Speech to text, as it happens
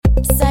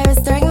So I was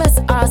throwing this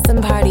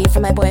awesome party for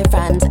my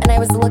boyfriend, and I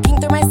was looking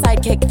through my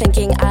sidekick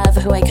thinking of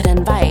who I could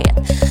invite.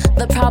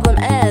 The problem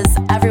is,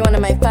 everyone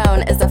on my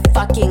phone is a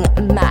fucking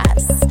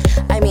mess.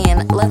 I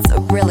mean, let's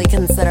really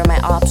consider my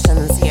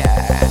options here.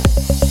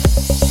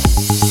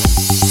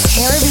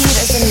 Tara Reid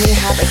is in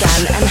rehab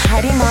again, and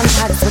Heidi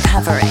Montag's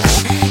recovering.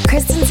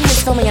 Kristen T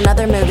is filming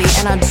another movie,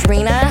 and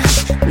Audrina,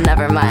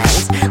 never mind.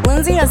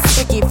 Lindsay has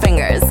sticky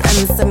fingers,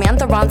 and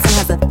Samantha Ronson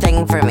has a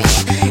thing for me.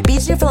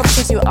 BJ Phillips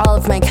gives you all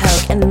of my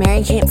coke, and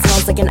Mary-Kate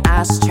smells like an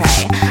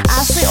ashtray.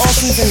 Ashley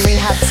Olsen's in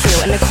rehab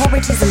too, and Nicole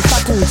Richie's in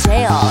fucking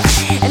jail.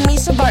 And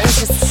Misha Barton's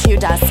just too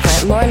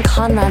desperate. Lauren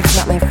Conrad's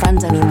not my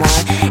friend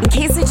anymore. And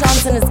Casey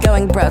Johnson is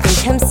going broke, and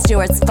Kim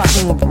Stewart's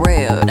fucking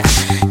rude.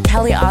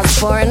 Kelly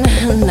Osbourne?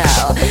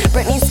 No.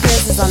 Britney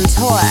Spears is on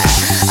tour.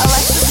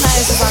 Alexis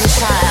Myers is on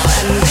trial,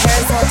 and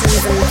Paris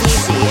Hilton's in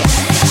Fiji.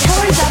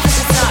 Hillary Duff is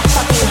just not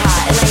fucking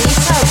hot, and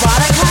Aisha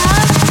Erotica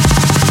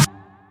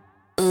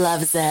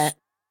loves it.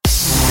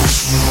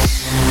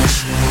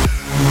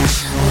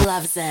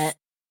 Loves it.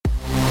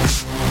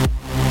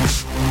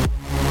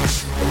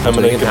 I'm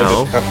gonna give do you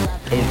want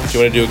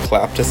to do a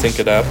clap to sync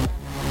it up?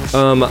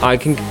 I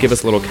can give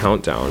us a little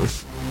countdown.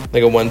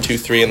 Like a 1, 2,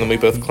 3, and then we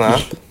both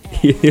clap.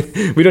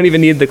 We don't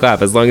even need the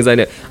clap as long as I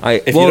know.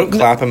 If you don't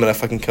clap, I'm gonna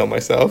fucking kill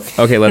myself.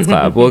 Okay, let's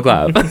clap. We'll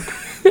clap.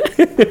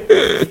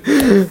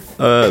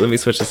 Let me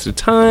switch this to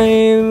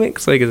time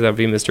because I guess I'll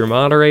be Mr.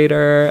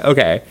 Moderator.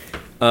 Okay.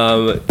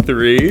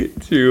 3,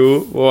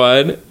 2,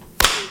 1.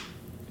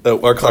 Oh,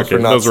 our claps were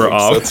not those were synced,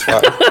 off. so it's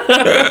fine.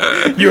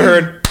 You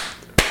heard.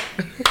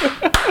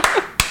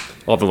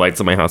 All the lights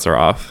in my house are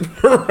off.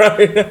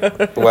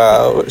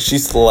 Wow,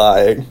 she's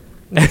lying.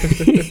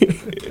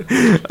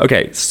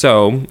 Okay,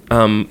 so,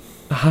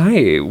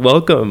 hi,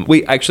 welcome.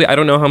 Wait, actually, I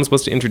don't know how I'm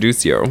supposed to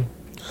introduce you.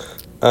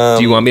 Do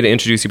you want me to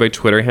introduce you by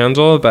Twitter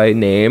handle, by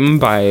name,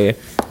 by...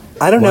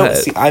 I don't know. What?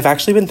 See, I've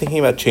actually been thinking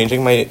about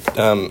changing my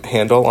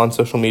handle on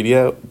social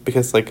media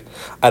because, like,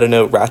 I don't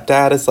know, Rat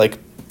Dad is, like,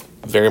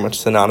 very much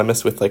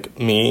synonymous with, like,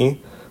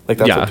 me. Like,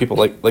 that's what people,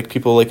 like,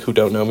 people, like, who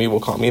don't know me will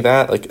call me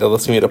that. Like, they'll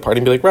see me at a party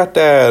and be like, Rat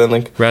Dad, and,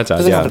 like, Rat Dad, it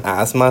doesn't happen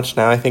as much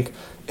now. I think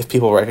if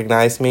people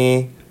recognize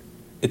me,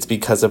 it's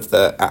because of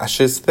the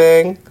Ashes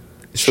thing.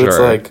 So it's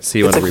like, so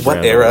you it's like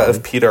what era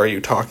of Peter are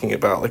you talking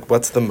about? Like,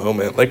 what's the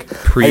moment? Like,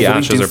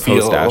 pre-Ashes or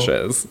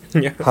post-Ashes?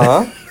 Yeah.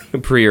 Huh?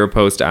 Pre or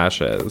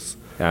post-Ashes?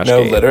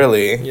 No,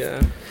 literally.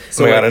 Yeah.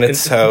 So, oh my God, and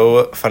it's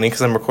so funny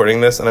because I'm recording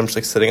this and I'm just,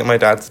 like, sitting at my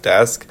dad's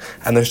desk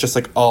and there's just,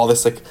 like, all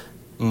this, like,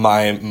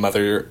 my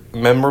mother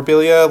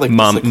memorabilia. Like,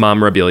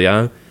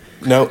 Momorabilia?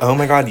 No, oh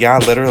my God, yeah,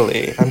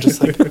 literally. I'm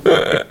just like,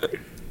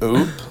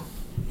 oop.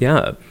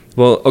 Yeah.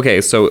 Well,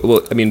 okay,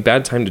 so, I mean,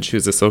 bad time to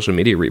choose a social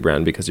media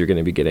rebrand because you're going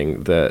to be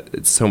getting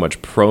so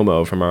much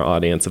promo from our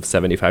audience of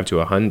 75 to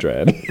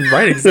 100.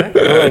 Right,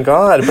 exactly. Oh my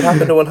God, what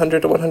happened to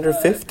 100 to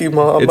 150,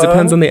 Mama? It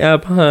depends on the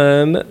app,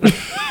 hun.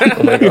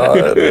 Oh my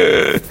God.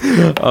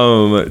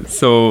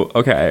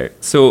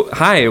 So,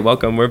 hi,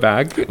 welcome, we're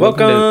back.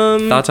 Welcome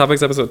to Thought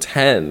Topics episode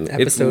 10.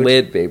 It's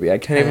lit, baby. I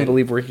can't even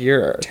believe we're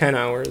here. 10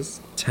 hours.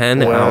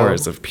 10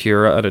 hours of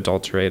pure,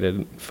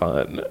 unadulterated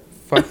fun.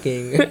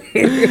 Fucking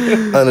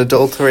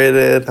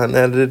unadulterated,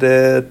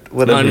 unedited,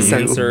 whatever.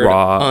 Uncensored,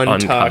 raw,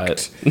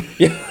 untucked.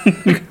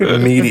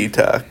 Meaty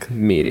tuck.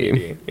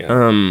 Meaty.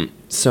 Yeah.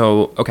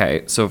 So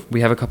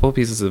we have a couple of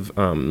pieces of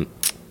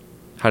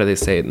how do they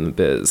say it in the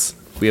biz?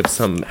 We have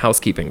some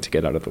housekeeping to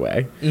get out of the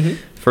way. Mm-hmm.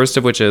 First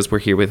of which is we're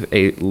here with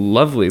a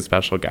lovely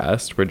special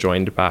guest. We're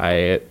joined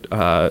by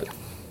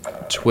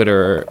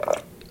Twitter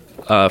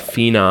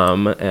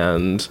phenom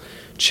and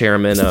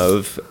chairman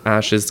of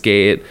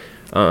Ashesgate,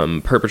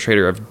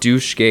 perpetrator of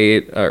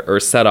Douchegate, or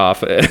set off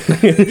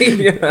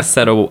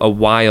set a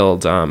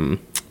wild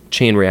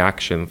chain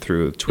reaction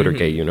through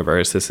Twittergate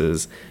universe. This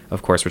is,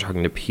 of course, we're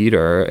talking to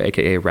Peter,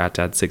 aka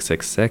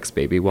RatDad666,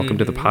 baby. Welcome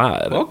to the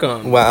pod.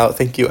 Welcome. Wow,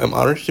 thank you. I'm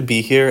honored to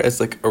be here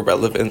as, like, a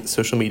relevant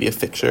social media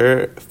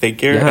figure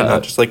and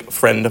not just, like,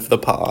 friend of the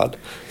pod,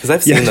 because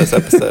I've seen those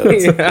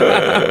episodes.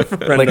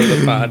 Friend of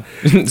the pod.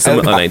 Some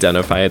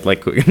unidentified,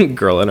 like,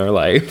 girl in our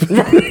life.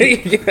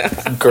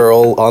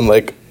 Girl on,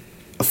 like,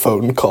 a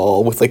phone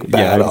call with, like,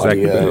 bad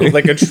audio.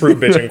 Like a true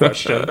bitch in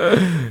question.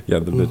 Yeah,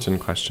 the bitch in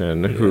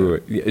question. Who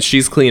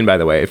she's clean, by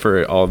the way,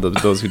 for all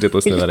those who did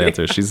listen to that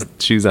answer.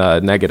 She's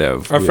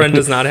negative. Our friend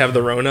does not have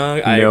the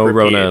Rona. No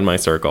Rona in my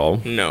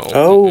circle. No.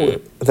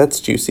 Oh, that's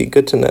juicy.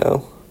 Good to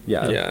know.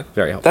 Yeah.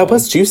 Very helpful. That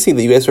was juicy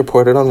that you guys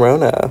reported on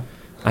Rona.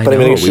 I know.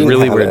 We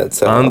really were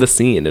on the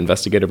scene,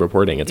 investigative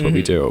reporting. It's what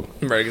we do.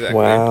 Right, exactly.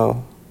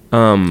 Wow.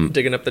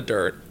 Digging up the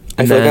dirt.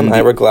 I feel like I'm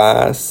Ira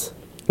Glass.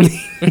 And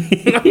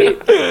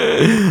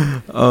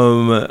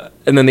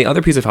then the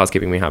other piece of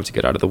housekeeping we have to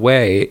get out of the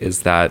way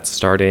is that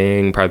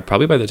starting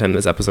probably by the time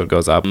this episode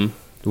goes up,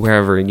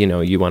 wherever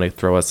you want to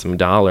throw us some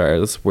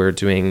dollars, we're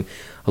doing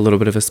a little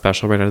bit of a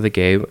special right out of the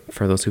gate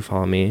for those who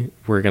follow me.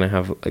 We're gonna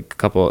have a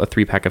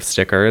 3-pack of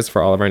stickers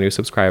for all of our new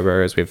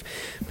subscribers. We have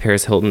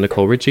Paris Hilton,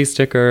 Nicole Richie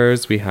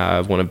stickers. We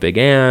have one of Big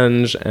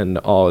Ange and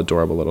all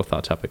adorable little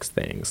Thought Topics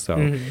things.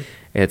 So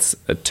It's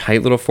a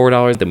tight little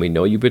 $4. Then we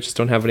know you bitches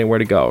don't have anywhere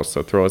to go.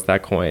 So throw us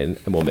that coin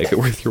and we'll make it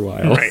worth your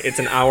while. Right. It's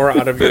an hour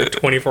out of your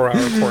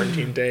 24-hour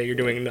quarantine day. You're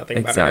doing nothing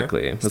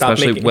Exactly. better. Stop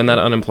Especially when that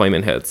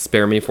unemployment hits.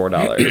 Spare me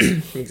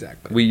 $4.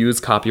 Exactly. We use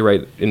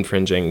copyright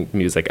infringing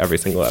music every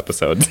single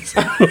episode.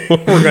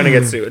 We're going to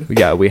get sued.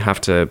 Yeah, we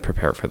have to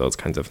prepare for those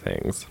kinds of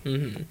things.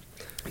 Mm-hmm.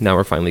 Now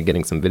we're finally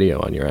getting some video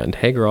on your end.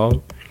 Hey,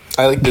 girl.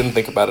 I didn't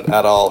think about it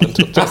at all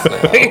until just now.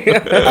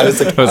 I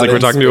was like, we're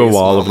talking to a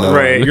wall of no.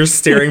 Right, you're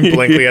staring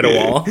blankly at a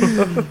wall.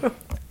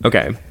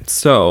 Okay,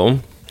 so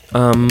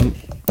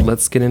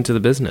let's get into the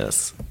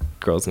business,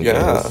 girls and yeah.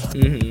 guys.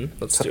 Mm-hmm.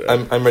 Let's do it.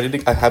 I'm ready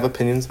to. I have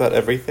opinions about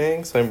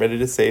everything, so I'm ready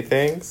to say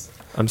things.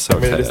 I'm so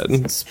excited.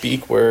 Ready to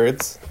speak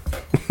words.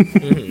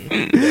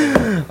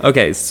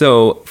 Okay,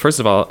 so first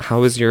of all,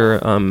 how's your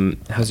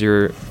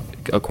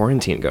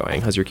quarantine going?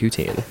 How's your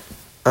Q-teen?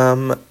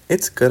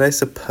 It's good, I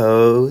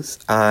suppose.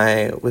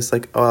 I was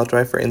like, oh, I'll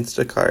drive for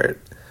Instacart.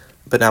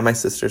 But now my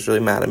sister's really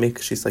mad at me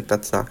because she's like,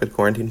 that's not good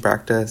quarantine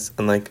practice.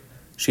 And like,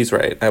 she's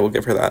right. I will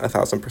give her that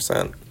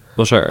 1,000%.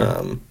 Well, sure.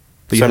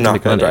 But so I'm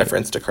not going to drive for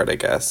Instacart, I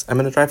guess. I'm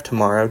going to drive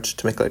tomorrow just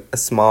to make like a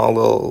small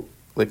little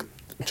like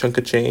chunk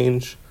of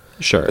change.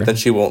 Sure. But then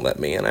she won't let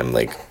me. And I'm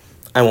like,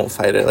 I won't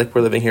fight it. Like,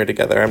 we're living here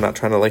together. I'm not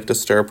trying to like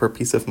disturb her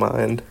peace of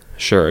mind.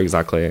 Sure,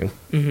 exactly.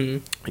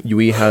 Mm-hmm.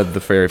 We had the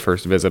very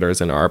first visitors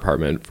in our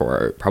apartment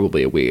for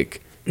probably a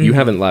week. Mm-hmm. You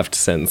haven't left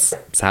since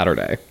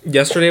Saturday.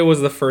 Yesterday was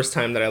the first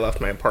time that I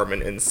left my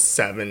apartment in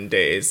 7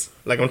 days.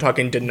 Like, I'm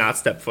talking did not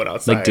step foot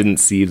outside. Like, didn't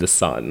see the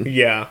sun.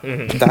 Yeah.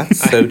 Mm-hmm. That's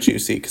so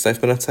juicy because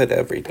I've been outside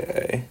every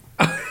day.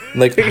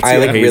 Like, I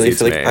like really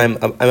feel like I'm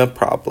a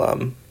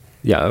problem.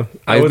 Yeah,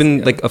 I've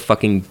been like a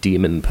fucking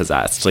demon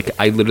possessed. Like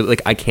I literally,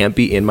 like I can't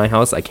be in my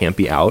house. I can't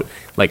be out.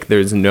 Like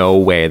there's no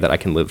way that I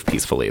can live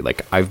peacefully.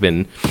 Like I've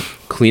been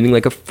cleaning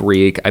like a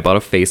freak. I bought a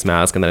face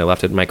mask and then I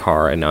left it in my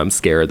car and now I'm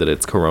scared that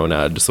it's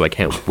corona, just so I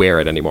can't wear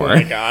it anymore. Oh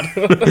my god.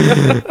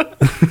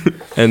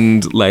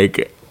 And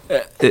like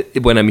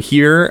when I'm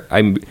here,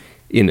 I'm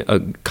in a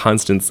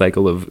constant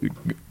cycle of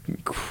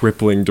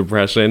crippling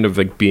depression of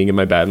like being in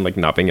my bed and like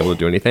not being able to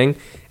do anything.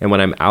 And when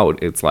I'm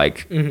out, it's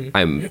like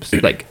I'm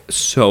like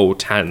so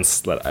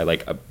tense that I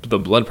like the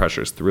blood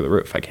pressure's through the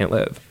roof. I can't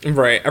live.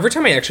 Right. Every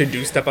time I actually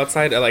do step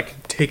outside, I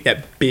like take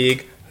that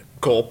big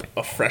gulp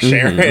of fresh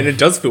air and it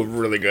does feel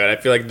really good. I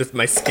feel like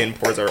my skin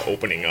pores are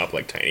opening up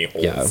like tiny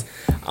holes. Yeah.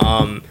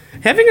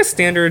 Having a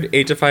standard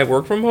 8 to 5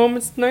 work from home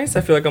is nice.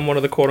 I feel like I'm one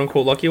of the quote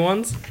unquote lucky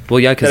ones. Well,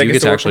 yeah, because you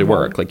get to actually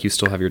work. Like you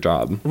still have your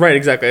job. Right,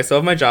 exactly. I still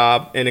have my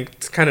job, and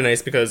it's kind of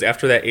nice because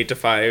after that 8 to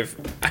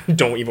 5, I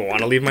don't even want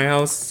to leave my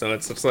house. So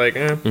it's just like,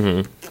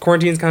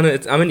 quarantine's kind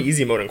of. I'm in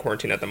easy mode in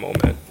quarantine at the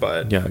moment,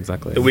 but yeah,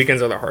 exactly. The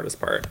weekends are the hardest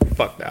part.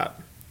 Fuck that.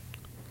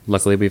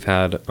 Luckily, we've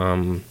had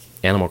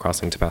Animal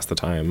Crossing to pass the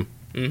time.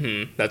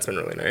 That's been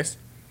really nice.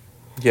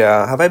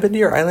 Yeah. Have I been to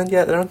your island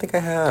yet? I don't think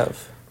I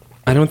have.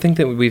 I don't think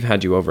that we've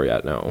had you over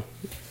yet, no.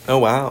 Oh,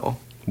 wow.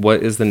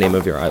 What is the name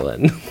of your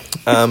island?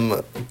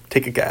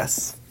 Take a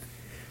guess.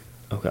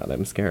 Oh, God,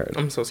 I'm scared.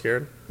 I'm so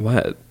scared.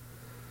 What?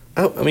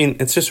 Oh, I mean,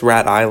 it's just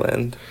Rat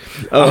Island.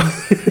 Oh.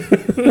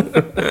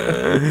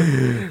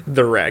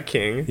 The Rat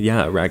King.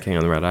 Yeah, Rat King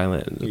on the Rat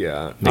Island.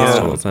 Yeah. Makes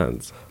total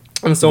sense.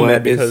 I'm so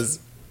mad because...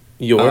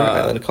 your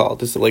island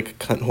called? Is it like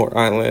Cunt Whore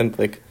Island?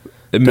 Like...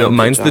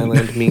 Mine's the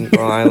Island, Mean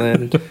Girl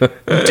Island,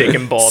 Dick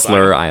and Bald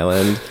Slur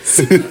Island.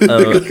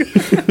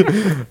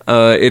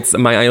 It's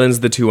my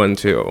island's the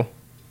 212.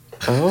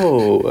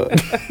 Oh,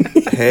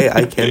 hey,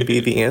 I can be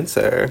the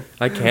answer.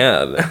 I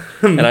can,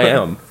 and I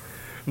am.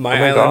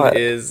 My island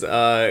is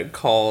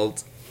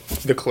called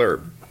the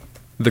Clurb.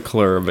 The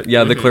Clurb,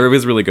 yeah, the Clurb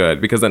is really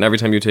good because then every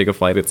time you take a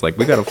flight, it's like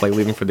we got a flight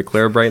leaving for the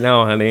Clurb right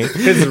now, honey.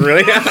 It's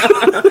really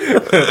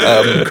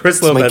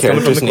Chris Lopez my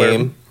character's coming from the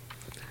name.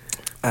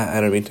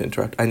 I don't mean to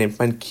interrupt. I named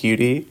mine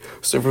Cutie.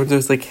 So everyone's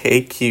just like,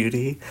 hey,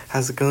 Cutie.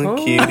 How's it going,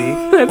 Cutie?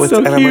 That's so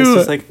and cute. everyone's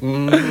just like,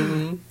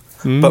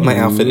 But my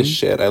outfit is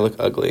shit. I look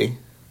ugly.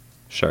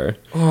 Sure.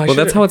 Well,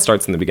 that's how it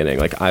starts in the beginning.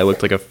 Like, I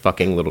looked like a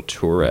fucking little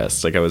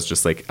tourist. Like, I was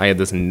just like, I had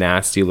this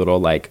nasty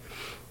little, like,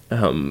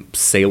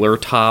 sailor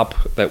top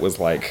that was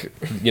like,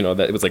 you know,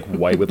 that it was like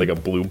white with like a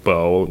blue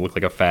bow. It looked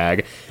like a fag.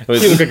 It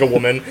was, you look like a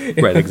woman.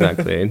 Right,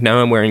 exactly.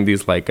 Now I'm wearing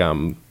these like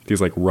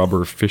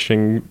rubber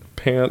fishing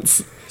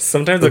pants.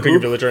 Sometimes I look at your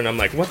villager and I'm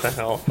like, what the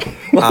hell?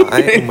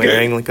 I am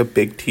wearing like a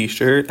big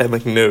t-shirt and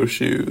like no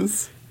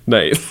shoes.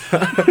 Nice.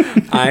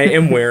 I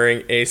am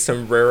wearing a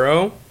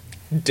sombrero,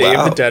 Day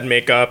of the Dead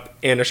makeup,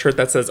 and a shirt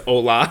that says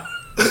Hola.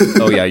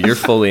 Oh yeah, you're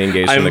fully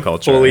engaged in the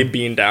culture. I'm fully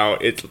beaned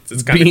out. It's kind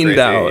of beaned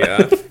crazy. out.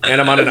 Yeah. And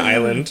I'm on an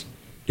island.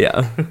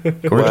 Yeah.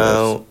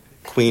 Wow,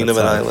 queen of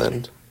an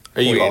island.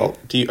 Are you all?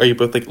 Are you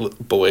both like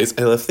boys?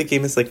 I love the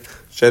game is like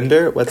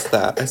gender. What's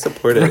that? I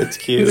support it. It's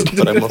cute,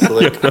 but I'm also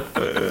like.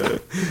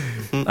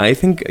 I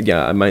think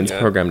mine's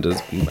programmed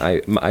as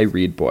I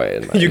read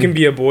boy. And you can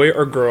be a boy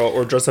or girl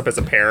or dress up as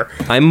a pair.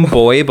 I'm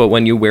boy, but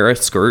when you wear a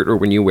skirt or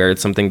when you wear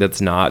something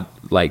that's not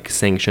like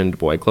sanctioned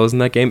boy clothes in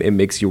that game, it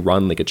makes you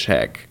run like a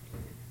chick.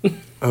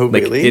 Oh,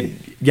 like, really?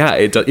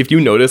 If you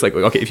notice, like,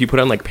 okay, if you put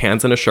on like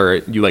pants and a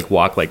shirt, you like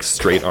walk like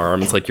straight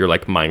arms, like you're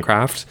like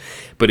Minecraft.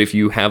 But if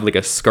you have like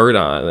a skirt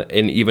on,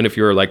 and even if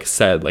you're like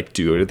said like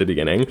do it at the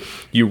beginning,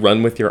 you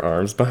run with your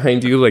arms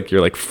behind you, like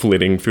you're like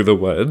flitting through the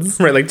woods.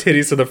 Right, like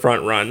titties to the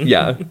front run.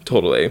 Yeah,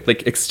 totally.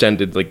 Like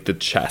extended, like the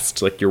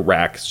chest, like your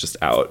rack's just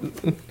out.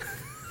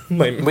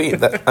 Wait,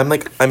 I'm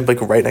like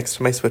right next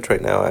to my Switch right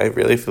now. I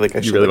really feel like I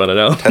should. You really want to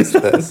know? Test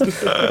this.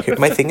 Okay,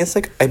 my thing is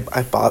like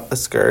I bought a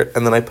skirt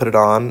and then I put it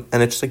on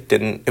and it just like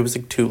didn't. It was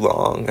like too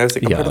long. I was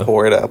like, I'm gonna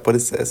whore it up. What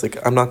is this? Like,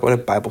 I'm not going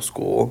to Bible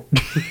school.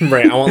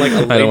 Right. I want like a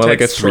latex I don't want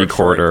like a short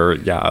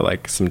 3/4. Yeah,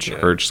 like some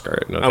church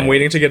skirt. No, I'm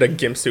waiting to get a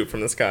gimp suit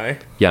from this guy.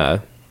 Yeah,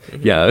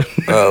 yeah.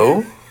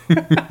 Oh.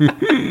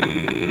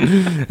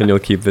 And you'll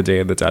keep the Day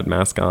of the Dead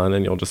mask on,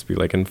 and you'll just be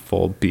like in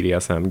full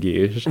BDSM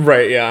geesh.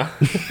 Right, yeah.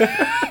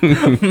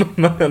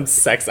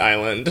 Sex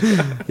Island.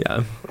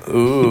 Yeah.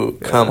 Ooh,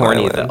 come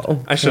Horny Island.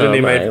 though. I should have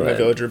named my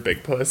villager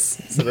Big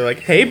Puss. So they're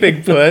like, hey,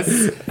 Big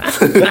Puss.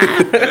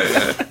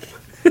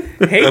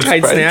 Hey,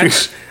 Tight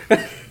Snatch.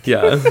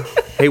 Yeah.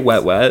 Hey,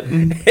 Wet.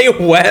 Hey,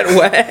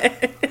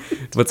 Wet.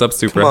 What's up,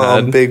 Superhead? Come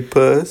on, Big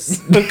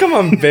Puss. Come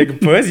on, Big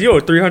Puss.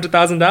 Yo,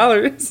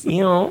 $300,000.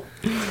 You know.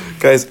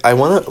 Guys, I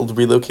want to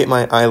relocate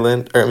my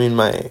island,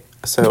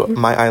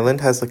 my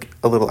island has like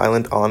a little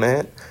island on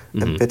it,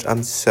 and bitch,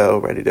 I'm so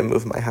ready to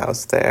move my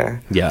house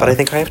there. Yeah. But I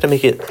think I have to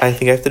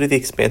do the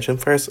expansion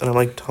first, and I'm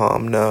like,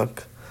 Tom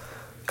Nook,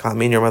 got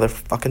me in your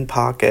motherfucking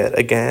pocket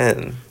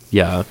again.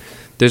 Yeah.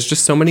 There's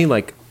just so many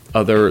like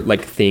other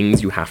like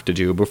things you have to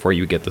do before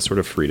you get the sort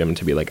of freedom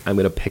to be like, I'm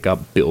gonna pick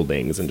up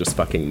buildings and just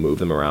fucking move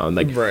them around.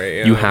 Like, right,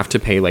 yeah. You have to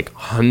pay like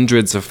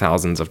hundreds of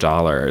thousands of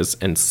dollars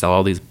and sell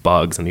all these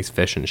bugs and these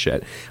fish and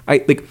shit.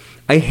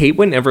 I hate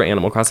whenever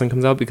Animal Crossing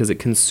comes out because it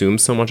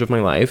consumes so much of my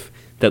life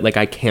that like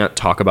I can't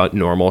talk about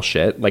normal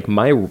shit. Like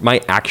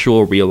my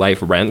actual real life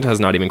rent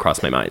has not even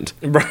crossed my mind.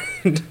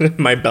 Right.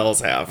 My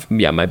bells have.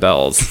 Yeah, my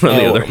bells. On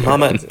the other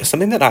Mama, hand.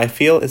 something that I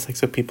feel is like,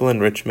 so people in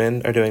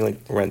Richmond are doing like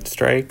rent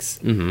strikes,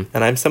 and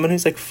I'm someone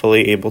who's like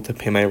fully able to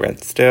pay my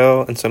rent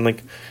still, and so I'm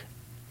like,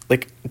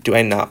 do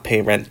I not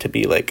pay rent to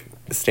be like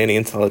standing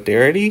in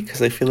solidarity?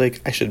 Because I feel like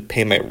I should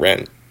pay my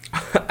rent.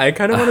 I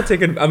kind of want to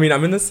take it. I mean,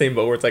 I'm in the same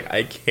boat where it's like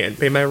I can't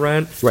pay my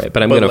rent. Right,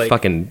 but I'm gonna like,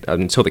 fucking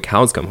until the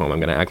cows come home. I'm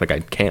gonna act like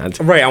I can't.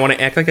 Right, I want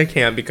to act like I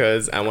can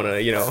because I want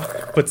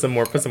to, put some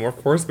more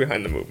force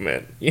behind the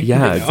movement.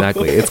 Yeah,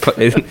 exactly.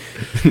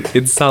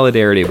 It's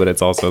solidarity, but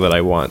it's also that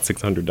I want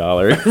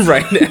 $600.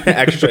 Right,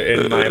 extra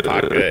in my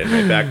pocket, in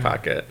my back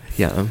pocket.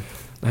 Yeah,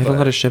 I have a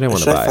lot of shit I want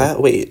to buy.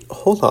 Wait,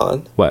 hold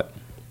on. What?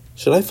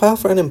 Should I file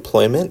for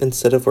unemployment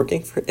instead of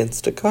working for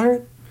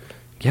Instacart?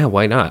 Yeah,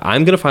 why not?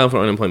 I'm gonna file for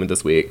unemployment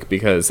this week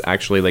because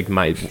actually, like,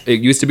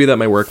 it used to be that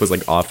my work was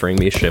like offering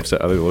me shifts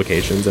at other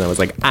locations, and I was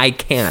like, I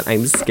can't,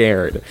 I'm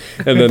scared.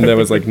 And then there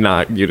was like,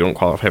 you don't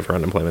qualify for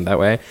unemployment that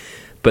way.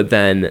 But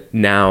then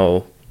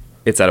now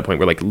it's at a point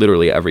where like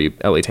literally every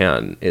LA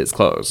Tan is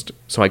closed,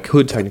 so I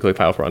could technically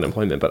file for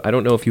unemployment, but I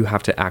don't know if you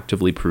have to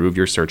actively prove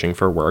you're searching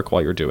for work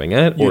while you're doing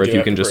it, or if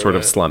you can just sort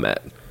of slum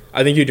it.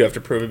 I think you do have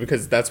to prove it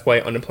because that's why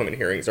unemployment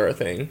hearings are a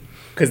thing.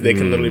 Because they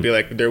can literally be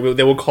like, they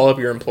will call up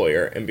your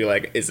employer and be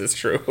like, is this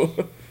true?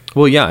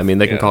 Well, yeah, I mean,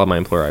 they can call up my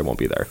employer. I won't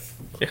be there.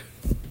 Yeah.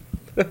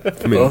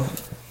 I mean,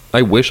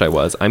 I wish I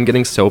was. I'm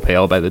getting so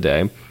pale by the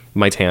day.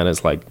 My tan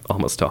is like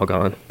almost all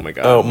gone. Oh my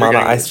God. Oh, Mama,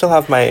 I still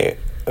have my...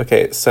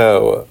 Okay,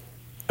 so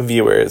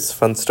viewers,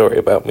 fun story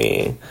about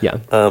me. Yeah.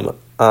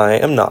 I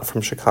am not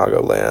from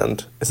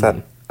Chicagoland. Is that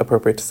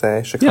appropriate to say?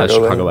 Yeah,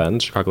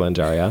 Chicagoland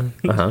area.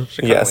 Uh-huh.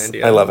 Yes,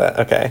 I love it.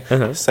 Okay.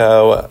 Uh-huh.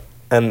 So,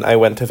 and I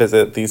went to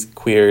visit these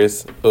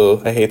queers.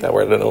 Oh, I hate that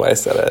word. I don't know why I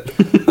said it.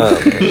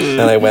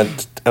 And I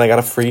went and I got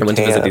a free tan.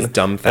 To visit these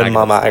dumb faggots. And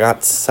Mama, I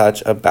got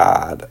such a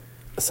bad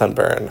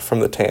sunburn from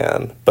the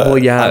tan.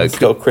 But I'm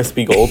still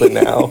crispy golden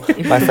now.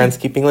 My friends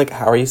keep being like,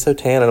 how are you so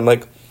tan? And I'm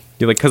like...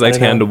 You're like, because I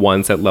tanned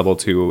once at level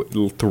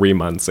 2 3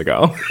 months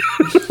ago.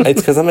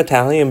 It's because I'm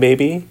Italian,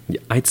 baby.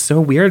 Yeah, it's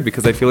so weird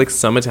because I feel like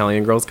some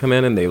Italian girls come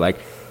in and they like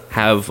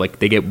have like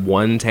they get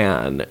one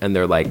tan and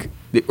they're like,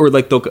 or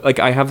like they'll like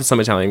I have this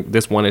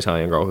one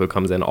Italian girl who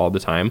comes in all the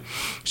time.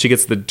 She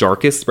gets the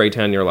darkest spray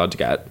tan you're allowed to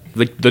get,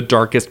 like the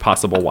darkest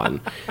possible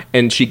one,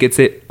 and she gets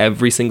it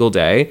every single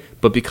day.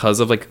 But because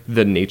of like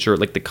the nature,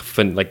 like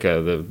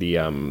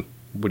the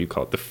what do you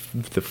call it?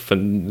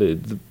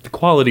 The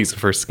qualities of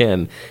her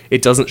skin,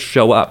 it doesn't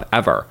show up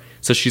ever.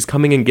 So she's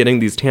coming and getting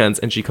these tans,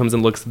 and she comes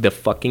and looks the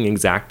fucking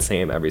exact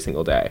same every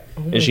single day,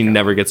 and she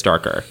never gets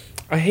darker.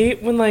 I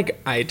hate when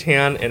like I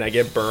tan and I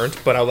get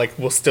burnt, but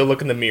will still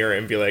look in the mirror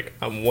and be like,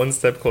 I'm one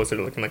step closer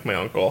to looking like my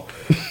uncle.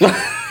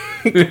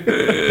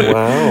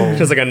 Wow.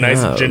 Just like a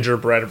nice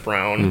gingerbread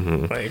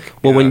brown.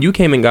 When you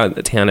came and got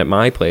the tan at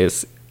my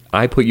place,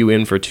 I put you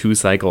in for 2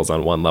 cycles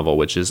on one level,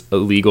 which is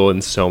illegal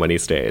in so many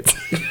states.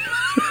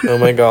 Oh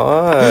my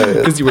god!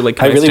 Because you were like,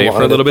 can I stay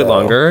for a little bit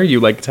longer? You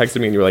like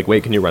texted me and you were like,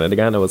 wait, can you run it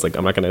again? I was like,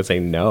 I'm not gonna say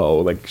no.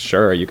 Like,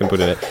 sure, you can put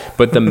it in.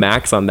 But the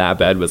max on that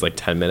bed was like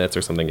 10 minutes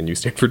or something, and you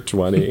stayed for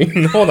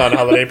 20. Hold on,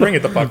 Holiday, bring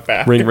it the fuck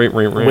back. Ring.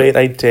 Wait,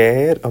 I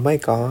did? Oh my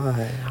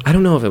god! I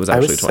don't know if it was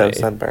actually 20. I was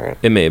so sunburnt.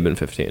 It may have been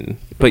 15,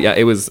 but yeah,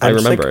 it was. I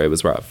remember it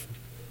was rough.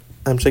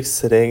 I'm just like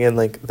sitting in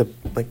like the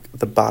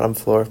bottom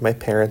floor of my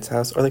parents'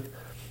 house, or like,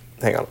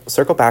 hang on,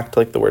 circle back to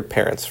like the word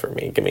parents for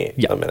me. Give me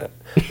a minute.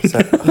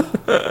 So,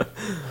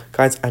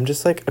 guys, I'm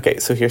just like, okay,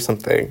 so here's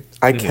something.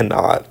 I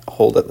cannot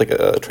hold it like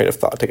a train of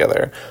thought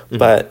together,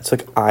 but it's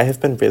like I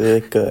have been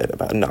really like good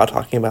about not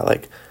talking about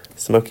like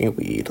smoking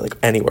weed like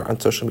anywhere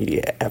on social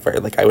media ever.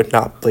 Like I would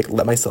not like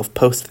let myself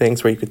post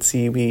things where you could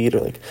see weed,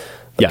 or like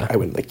I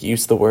wouldn't like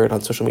use the word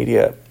on social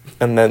media.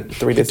 And then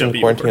 3 days in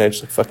quarantine, I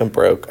just like fucking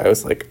broke. I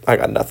was like, I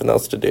got nothing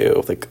else to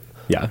do. Like,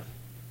 yeah,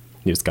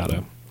 you just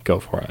gotta go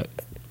for it.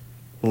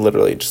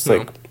 Literally, just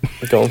like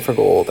going for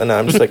gold. And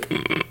I'm just like,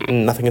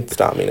 nothing can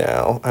stop me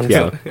now. I'm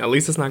just at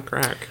least it's not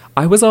crack.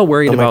 I was all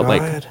worried about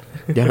like,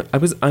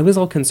 I was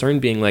all concerned,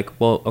 being like,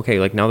 well, okay,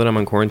 like now that I'm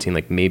on quarantine,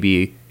 like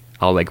maybe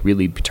I'll like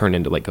really turn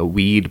into like a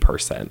weed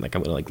person. Like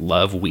I'm gonna like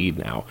love weed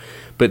now.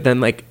 But then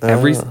like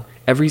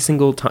every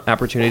single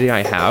opportunity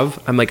I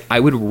have, I'm like, I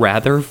would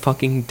rather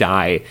fucking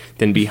die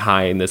than be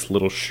high in this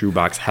little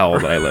shoebox hell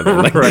that I live in.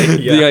 Like,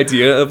 the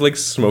idea of like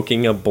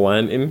smoking a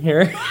blunt in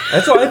here.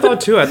 That's what I thought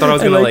too. I thought I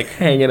was gonna like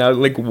hanging out,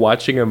 like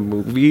watching a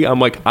movie.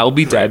 I'm like, I'll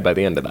be dead by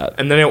the end of that.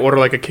 And then I order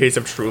like a case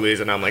of Trulies,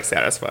 and I'm like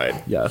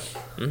satisfied. Yeah.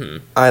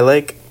 Mm-hmm. I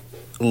like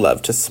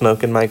love to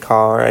smoke in my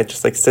car. I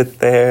just like sit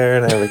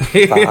there and I like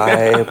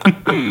vibe.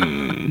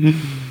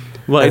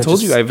 Well, I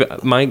told you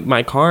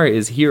my car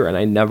is here, and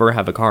I never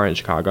have a car in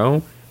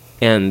Chicago,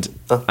 and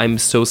I'm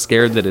so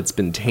scared that it's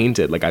been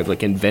tainted. Like I've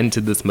like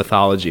invented this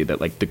mythology that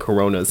like the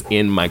Corona's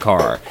in my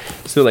car.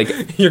 So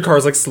like your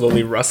car's like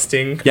slowly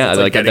rusting. Yeah,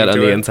 like I bet on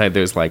the inside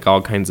there's like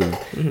all kinds of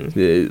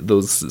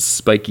those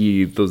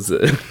spiky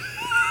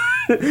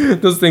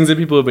those things that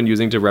people have been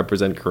using to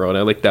represent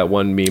Corona, like that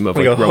one meme of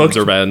like Rome's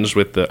Revenge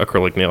with the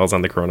acrylic nails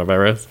on the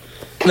coronavirus.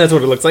 That's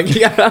what it looks like.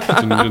 Yeah.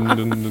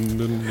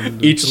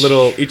 each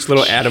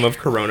little atom of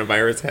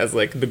coronavirus has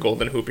like the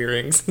golden hoop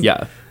earrings.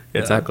 Yeah,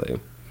 exactly.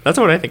 That's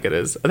what I think it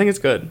is. I think it's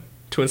good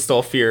to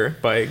install fear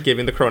by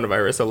giving the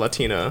coronavirus a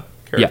Latina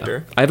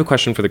character. Yeah. I have a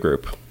question for the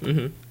group.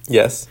 Mm-hmm.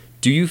 Yes.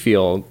 Do you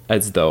feel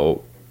as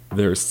though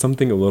there's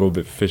something a little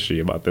bit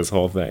fishy about this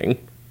whole thing?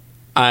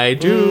 I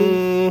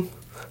do.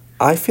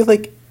 I feel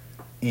like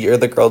you're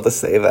the girl to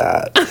say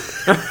that.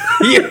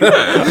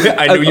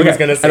 I knew you was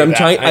gonna say and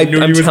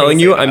that. I'm telling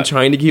you, I'm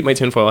trying to keep my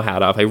tinfoil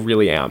hat off. I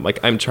really am. Like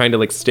I'm trying to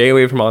like stay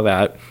away from all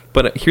that.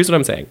 But here's what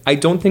I'm saying. I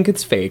don't think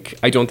it's fake.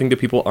 I don't think that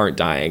people aren't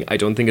dying. I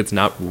don't think it's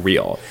not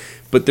real.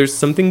 But there's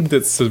something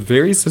that's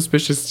very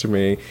suspicious to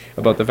me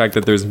about the fact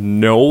that there's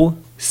no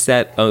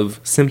set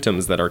of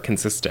symptoms that are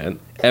consistent.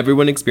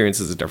 Everyone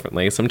experiences it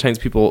differently. Sometimes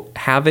people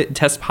have it,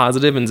 test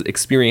positive, and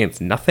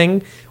experience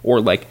nothing, or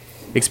like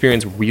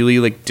experience really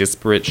like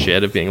disparate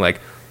shit of being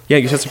like, yeah,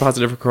 you tested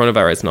positive for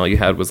coronavirus and all you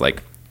had was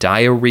like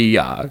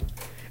diarrhea,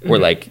 or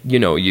like, you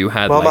know, you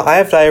had Mama, I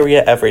have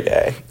diarrhea every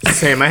day.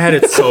 Same. I had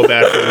it so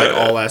bad for like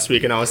all last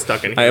week, and I was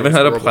stuck in here. I haven't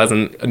had a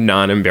pleasant,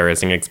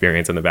 non-embarrassing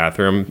experience in the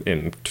bathroom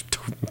in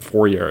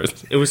 4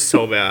 years. It was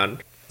so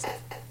bad.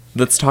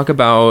 Let's talk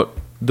about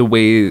the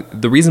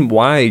reason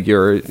why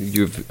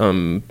you've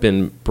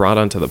been brought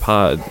onto the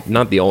pod.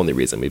 Not the only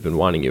reason. We've been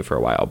wanting you for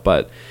a while,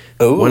 but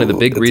one of the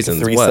big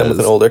reasons was with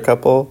an older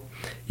couple.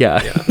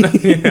 Yeah.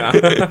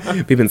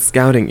 We've been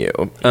scouting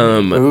you.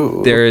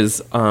 There's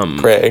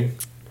Craig.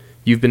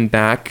 You've been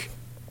back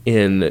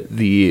in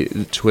the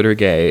Twitter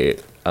gay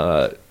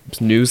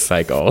news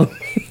cycle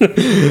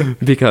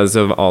because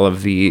of all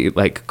of the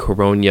like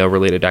Corona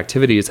related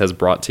activities has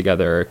brought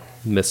together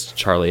Miss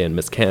Charlie and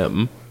Miss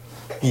Kim.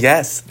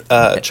 Yes,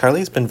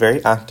 Charlie's been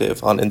very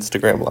active on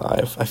Instagram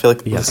Live. I feel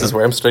like this is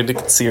where I'm starting to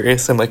get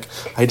serious.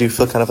 I do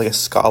feel kind of like a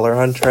scholar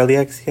on Charlie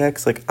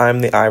XCX. Like, I'm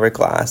the Ira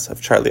Glass of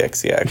Charlie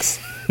XCX.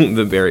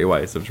 The Barry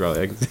Weiss of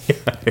Charlie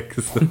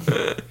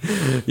XCX.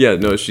 Yeah,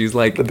 no, she's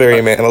like... The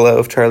Barry Manilow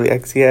of Charlie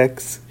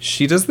XCX.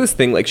 She does this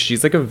thing, like,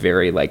 she's like a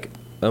very, like,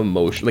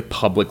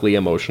 publicly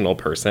emotional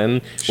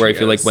person, where I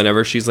feel like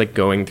whenever she's like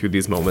going through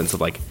these moments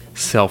of like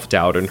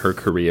self-doubt in her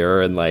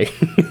career and like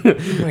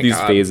these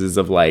phases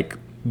of like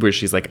where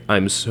she's like,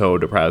 I'm so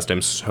depressed,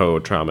 I'm so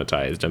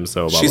traumatized, I'm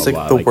so blah, she's blah,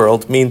 like, blah. The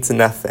world means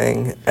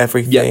nothing,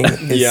 everything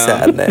is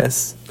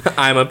sadness.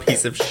 I'm a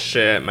piece of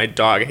shit, my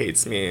dog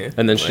hates me.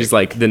 And then she's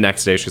like, the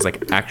next day she's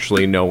like,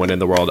 actually no one in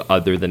the world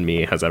other than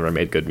me has ever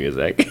made good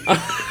music.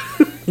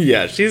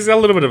 Yeah, she's a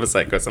little bit of a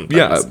psycho sometimes.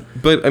 Yeah,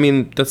 but I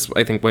mean, that's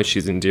I think why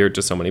she's endeared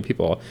to so many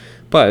people.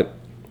 But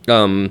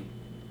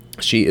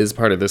she is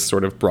part of this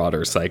sort of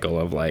broader cycle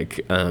of like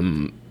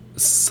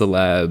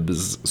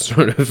celebs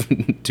sort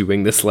of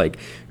doing this like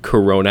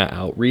Corona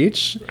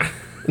outreach.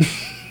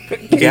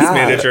 Yeah,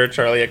 manager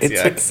Charlie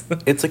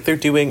XCX. It's like they're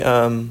doing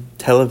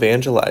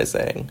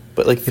televangelizing,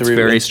 but like through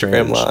very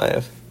Instagram strange.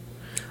 Live.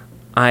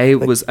 I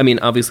mean,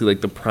 obviously,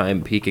 like, the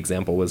prime peak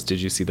example was,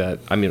 did you see that?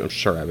 I mean, I'm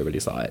sure everybody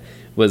saw it.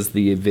 Was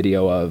the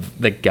video of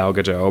the Gal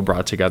Gadot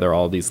brought together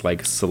all these,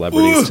 like,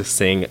 celebrities to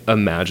sing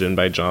Imagine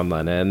by John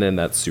Lennon in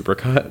that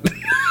supercut?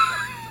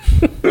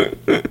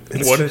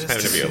 What a time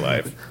to be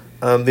alive.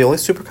 The only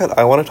supercut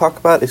I want to talk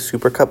about is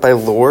Supercut by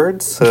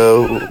Lorde,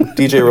 so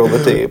DJ roll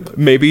the tape.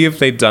 Maybe if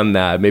they'd done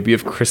that, maybe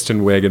if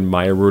Kristen Wiig and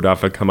Maya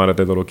Rudolph had come out of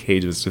their little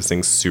cages to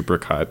sing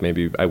Supercut,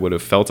 maybe I would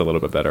have felt a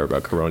little bit better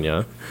about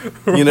Corona.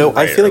 You know,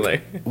 I feel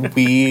like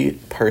we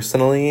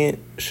personally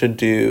should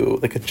do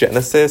like a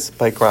Genesis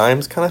by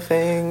Grimes kind of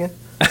thing.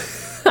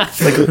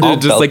 Like,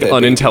 just like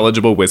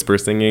unintelligible whisper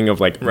singing of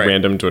like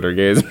random Twitter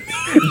gays.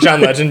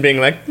 John Legend being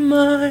like,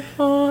 my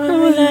heart,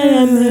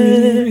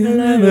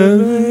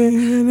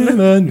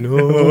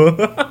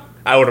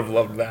 I would have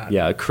loved that.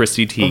 Yeah,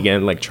 Chrissy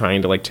Teigen like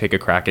trying to like take a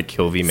crack at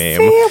Kill V Mame.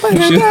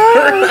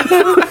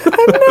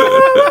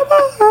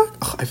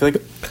 I feel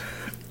like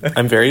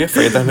I'm very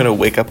afraid that I'm going to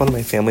wake up one of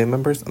my family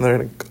members and they're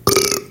going to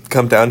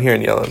come down here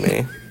and yell at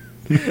me.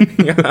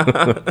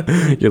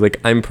 You're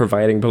like, I'm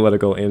providing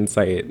political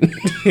insight.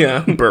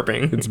 Yeah, I'm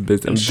burping. It's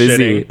busy. I'm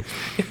busy.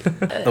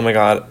 Oh my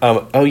god.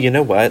 Oh, you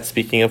know what?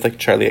 Speaking of like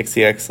Charlie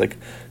XCX, like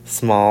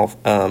small,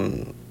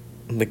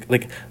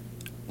 like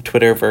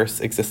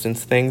Twitterverse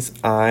existence things.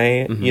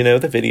 You know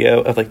the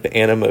video of like the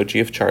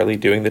Animoji of Charlie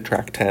doing the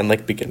track 10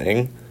 like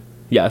beginning.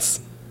 Yes.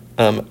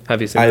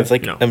 Have you seen? I've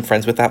like I'm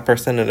friends with that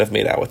person and I've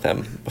made out with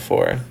them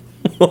before.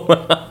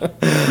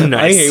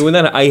 Nice.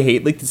 I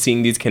hate like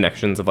seeing these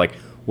connections of like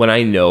when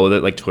I know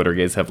that like Twitter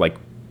gays have like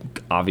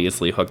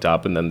obviously hooked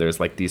up and then there's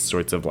like these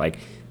sorts of like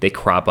they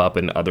crop up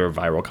in other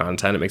viral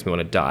content. It makes me want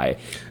to die.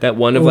 That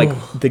one of like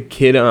the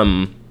kid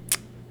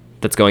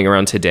that's going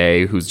around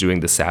today who's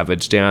doing the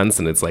Savage dance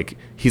and it's like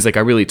he's like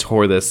I really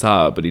tore this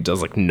up but he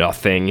does like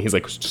nothing. He's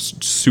like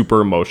just super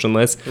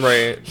emotionless.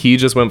 Right. He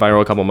just went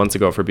viral a couple months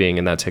ago for being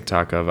in that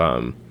TikTok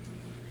of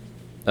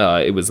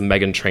it was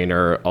Meghan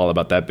Trainor all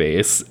about that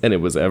bass, and it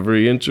was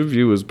every inch of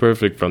you is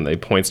perfect from he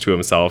points to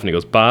himself and he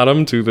goes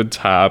bottom to the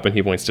top and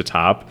he points to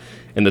top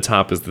and the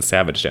top is the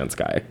Savage dance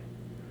guy.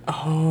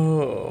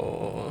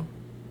 Oh.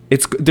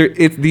 It's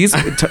these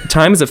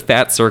time is a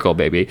fat circle,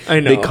 baby. I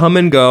know. They come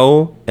and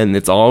go, and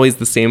it's always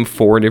the same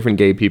 4 different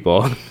gay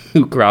people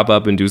who crop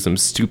up and do some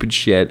stupid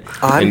shit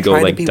and go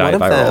like die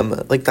viral.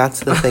 Them. Like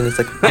that's the thing. It's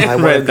like I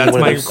want to be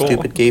one of those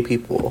stupid gay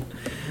people.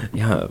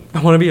 Yeah.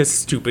 I want to be a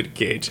stupid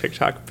gay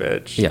TikTok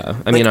bitch.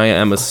 Yeah. I mean, I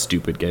am a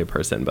stupid gay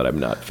person, but I'm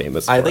not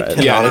famous for it.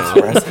 Cannot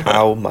express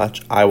how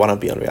much I want to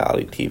be on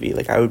reality TV.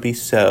 Like, I would be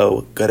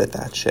so good at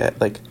that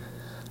shit. Like,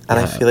 and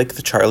I feel like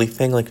the Charlie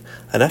thing, like,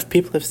 enough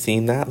people have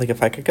seen that. Like,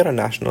 if I could get on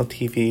national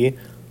TV,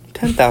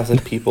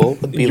 10,000 people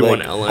would be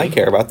like, I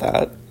care about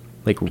that.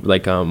 Like,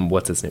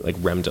 what's his name? Like,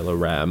 Rem de la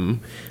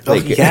Rem.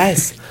 Like,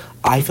 yes.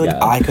 I feel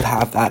like I could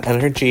have that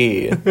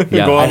energy.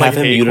 Yeah. I have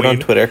him muted on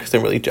Twitter because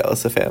I'm really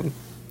jealous of him.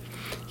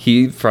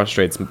 He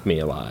frustrates me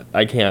a lot.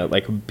 I can't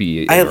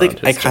be. I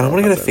kind of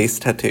want to get a face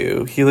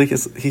tattoo.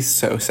 He's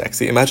so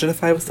sexy. Imagine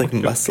if I was like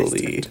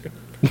muscly.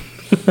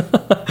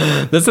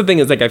 That's the thing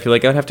is like I feel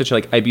like I would have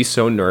to I'd be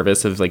so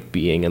nervous of like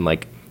being in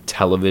like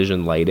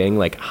television lighting,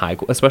 like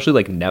especially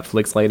like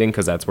Netflix lighting,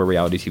 because that's where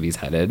reality TV's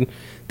headed.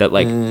 That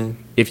like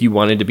if you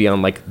wanted to be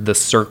on like The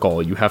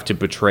Circle, you have to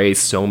betray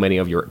so many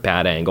of your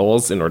bad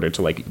angles in order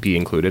to like be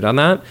included on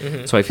that.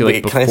 Mm-hmm. So I feel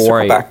like before can I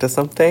circle back to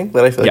something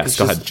that I feel like is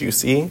just ahead.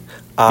 Juicy?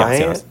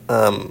 Yes.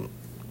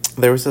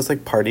 There was this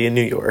like party in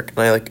New York, and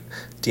I like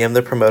DM'd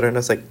the promoter and I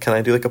was like, "Can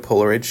I do like a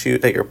Polaroid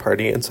shoot at your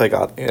party?" And so I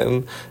got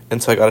in,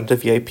 and so I got into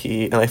VIP,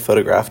 and I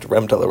photographed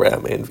Rem de la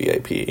Rem in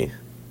VIP.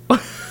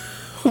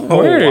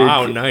 Oh,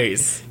 wow,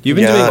 nice. You've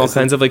been doing all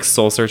kinds of like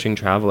soul-searching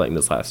traveling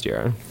this last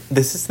year.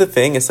 This is the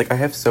thing. It's like I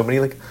have so many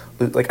like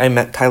I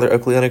met Tyler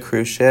Oakley on a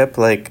cruise ship,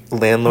 like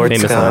landlord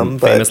scum,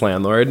 famous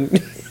landlord.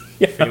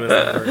 Yeah. Famous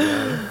landlord.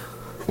 Yeah.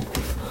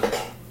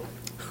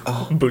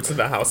 Boots of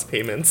the house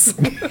payments.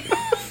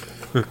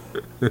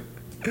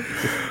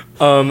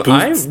 I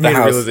made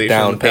a realization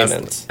down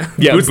payments.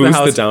 Yeah, Boots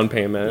the down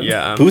payment.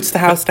 Yeah, Boots the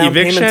house down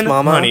payments,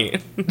 mama. Money.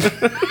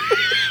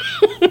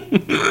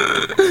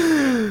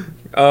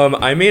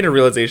 I made a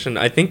realization.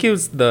 I think it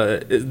was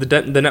the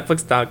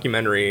Netflix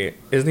documentary.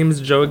 His name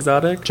is Joe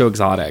Exotic. Joe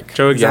Exotic.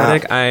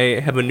 Yeah. I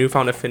have a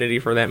newfound affinity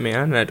for that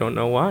man, and I don't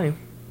know why.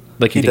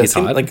 Like he does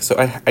hot? Like so.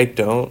 I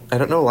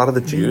don't know a lot of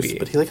the juice,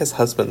 but he like has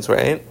husbands,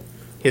 right?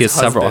 He has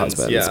several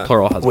husbands,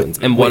 plural husbands,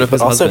 and one of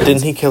his also,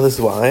 husbands. Didn't he kill his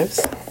wives?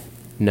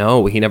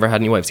 No, he never had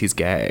any wives. He's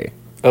gay.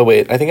 Oh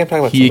wait, I think I'm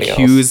talking about something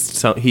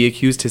else. He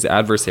accused his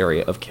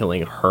adversary of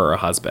killing her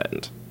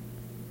husband.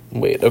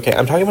 Wait, okay,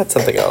 I'm talking about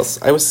something else.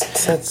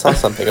 Saw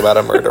something about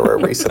a murderer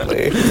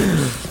recently.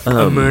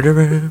 A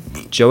murderer.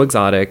 Joe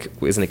Exotic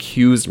is an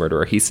accused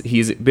murderer.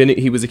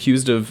 He was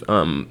accused of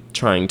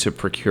trying to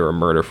procure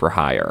murder for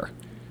hire.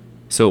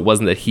 So it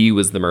wasn't that he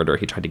was the murderer.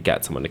 He tried to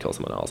get someone to kill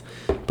someone else.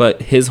 But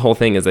his whole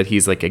thing is that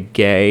he's like a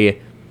gay,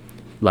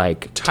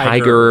 like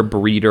tiger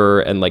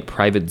breeder and like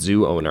private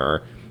zoo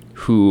owner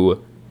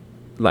who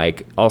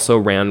like also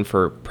ran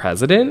for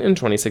president in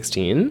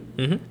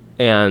 2016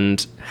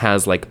 and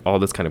has like all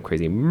this kind of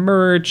crazy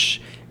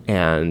merch,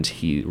 and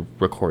he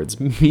records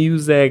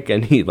music,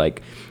 and he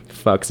like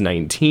fucks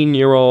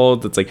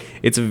 19-year-olds. It's like,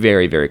 it's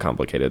very, very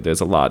complicated.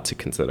 There's a lot to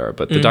consider,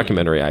 but the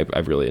documentary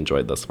I've really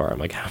enjoyed thus far. I'm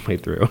like halfway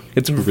through.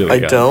 It's really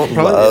good. I don't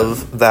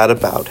love that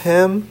about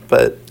him,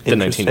 but The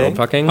 19-year-old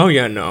fucking. Oh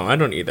yeah, no, I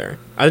don't either.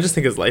 I just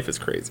think his life is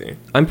crazy.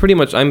 I'm pretty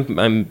much.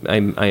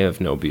 I have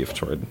no beef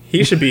toward.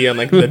 He should be on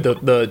like the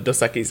Dos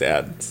Equis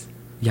ads.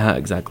 Yeah,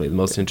 exactly. The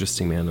most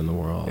interesting man in the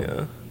world.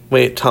 Yeah.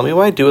 Wait, tell me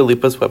why Dua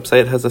Lipa's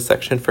website has a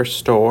section for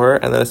store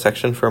and then a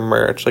section for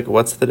merch. Like,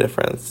 what's the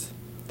difference?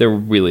 There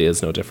really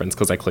is no difference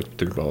because I clicked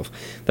through both.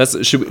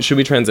 Should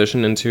we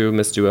transition into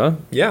Miss Dua?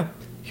 Yeah.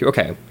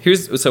 Okay.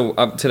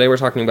 Today we're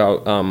talking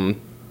about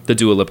the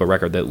Dua Lipa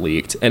record that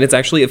leaked, and it's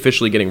actually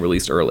officially getting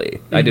released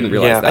early. I didn't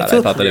realize that.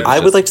 I thought that it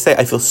was would like to say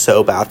I feel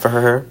so bad for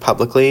her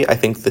publicly. I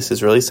think this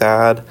is really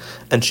sad,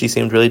 and she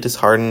seemed really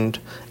disheartened.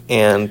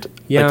 And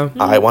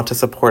I want to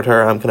support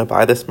her. I'm gonna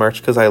buy this merch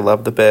because I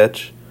love the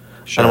bitch.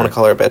 Sure. I don't want to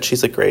call her a bitch.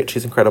 She's like great.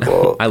 She's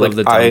incredible. I love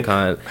the dumb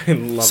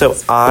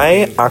cunt.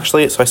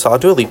 I saw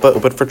Dua Lipa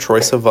open for Troye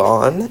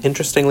Sivan.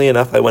 Interestingly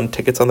enough, I won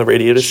tickets on the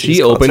radio to see his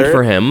concert. She opened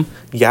for him?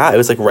 Yeah, it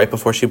was like right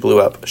before she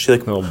blew up. She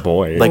like, oh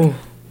boy, like,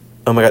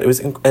 oh my god, it was,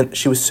 and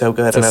she was so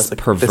good. And I was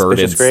like, this bitch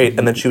is great.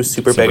 And then she was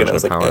super big, and I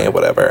was like,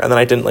 whatever. And then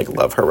I didn't like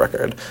love her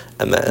record.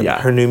 And then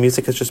her new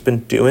music has just been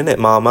doing it,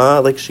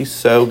 mama. Like, she's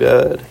so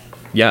good.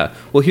 Yeah.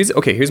 Well,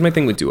 here's my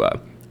thing with Dua.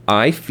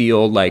 I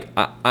feel like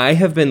I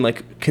have been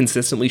like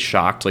consistently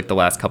shocked like the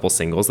last couple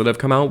singles that have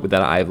come out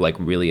that I've like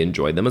really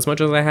enjoyed them as much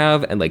as I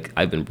have, and like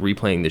I've been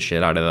replaying the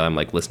shit out of them,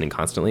 like listening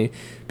constantly,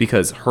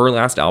 because her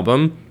last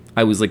album,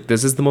 I was like,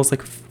 this is the most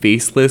like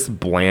faceless,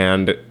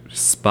 bland,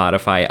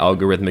 Spotify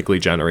algorithmically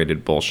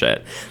generated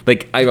bullshit.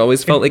 Like, I've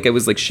always felt like it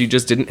was like she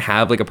just didn't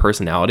have like a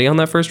personality on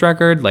that first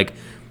record. Like,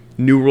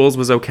 New Rules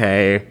was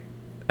okay,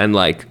 and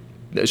like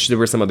there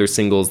were some other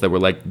singles that were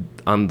like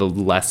on the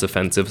less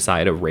offensive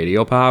side of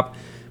radio pop,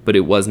 but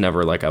it was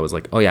never like I was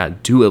like, oh yeah,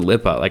 Dua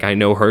Lipa, like I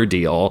know her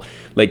deal.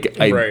 Like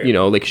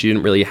like she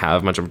didn't really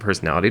have much of a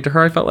personality to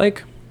her, I felt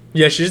like.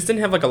 Yeah, she just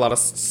didn't have like a lot of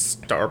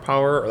star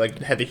power, or like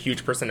had the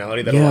huge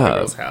personality that a lot of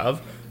girls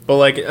have. But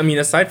like, I mean,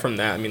 aside from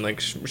that, I mean, like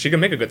she can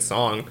make a good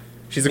song.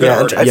 She's a good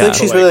artist. I think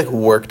she's really like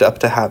worked up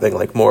to having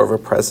like more of a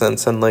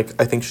presence, and like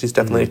I think she's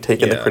definitely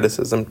taken the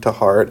criticism to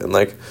heart and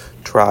like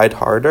tried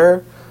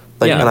harder.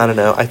 Like, and I don't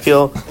know, I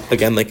feel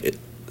again like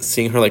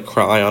seeing her like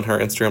cry on her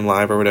Instagram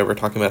live or whatever,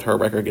 talking about her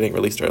record getting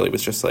released early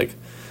was just like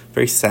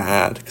very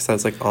sad, because I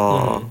was like,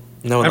 oh.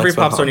 No, every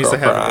pop star needs to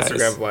have an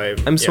Instagram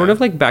live. I'm sort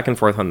of like back and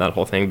forth on that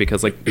whole thing,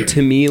 because like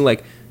to me,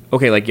 like,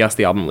 okay, like yes,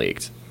 the album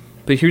leaked,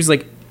 but here's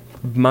like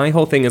my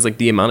whole thing is like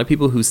the amount of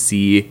people who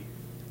see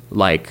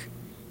like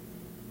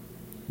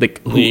who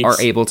leaks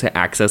are able to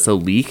access a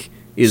leak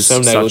is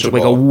so such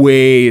like a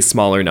way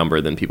smaller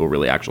number than people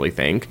really actually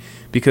think.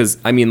 Because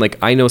I mean, like,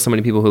 I know so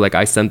many people who like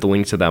I sent the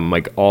link to them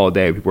like all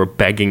day. People were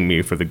begging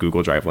me for the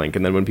Google Drive link,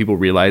 and then when people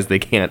realize they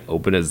can't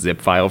open a zip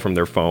file from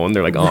their phone,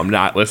 they're like, "Oh, I'm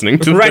not listening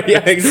to right."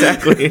 Yeah,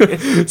 exactly.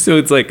 So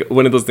it's like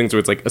one of those things where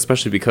it's like,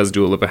 especially because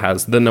Dua Lipa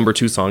has the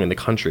 #2 song in the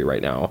country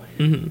right now,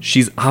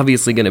 she's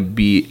obviously going to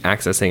be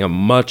accessing a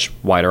much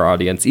wider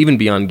audience, even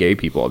beyond gay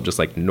people, just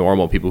like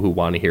normal people who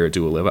want to hear a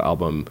Dua Lipa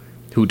album,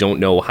 who don't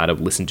know how to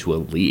listen to a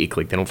leak.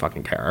 Like, they don't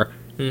fucking care.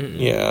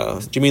 Yeah.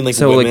 Do you mean like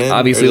so women? Like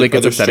obviously or, like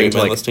it's upsetting to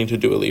like listening to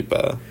Dua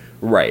Lipa?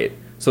 Right.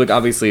 So like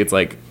obviously it's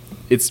like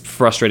it's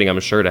frustrating, I'm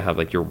sure, to have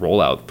like your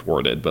rollout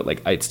thwarted, but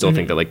like I still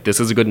think that like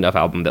this is a good enough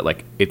album that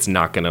like it's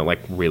not gonna like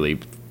really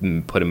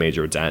put a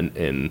major dent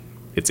in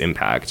its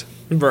impact.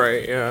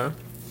 Right. Yeah.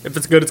 If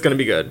it's good, it's gonna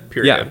be good.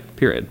 Period. Yeah.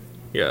 Period.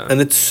 Yeah.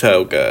 And it's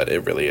so good. It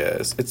really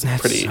is. It's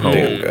pretty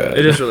damn good.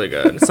 It is really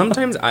good.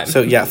 Sometimes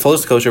So yeah, full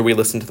disclosure, we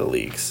listen to the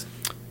leaks.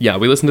 Yeah,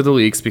 we listened to the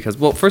leaks because,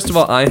 well, first of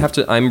all,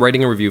 I'm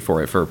writing a review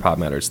for it for Pop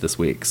Matters this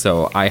week,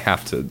 so I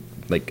have to,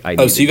 like,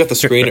 so you got the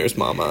screeners,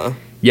 mama.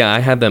 Yeah, I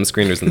had them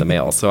screeners in the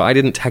mail, so I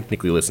didn't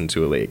technically listen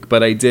to a leak,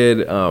 but I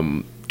did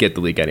get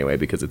the leak anyway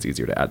because it's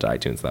easier to add to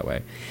iTunes that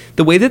way.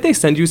 The way that they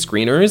send you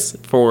screeners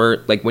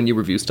for, like, when you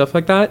review stuff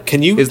like that...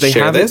 Can you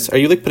share this? Are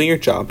you, like, putting your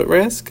job at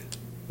risk?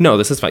 No,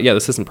 this is fine. Yeah,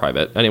 this isn't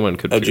private. Anyone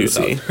could figure this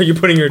out. Are you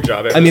putting your job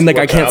at risk? I mean, like,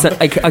 I can't...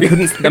 I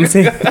couldn't... I'm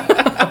saying...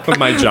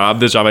 my job,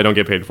 the job I don't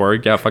get paid for,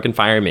 yeah, fucking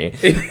fire me.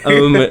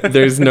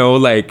 There's no,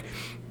 like,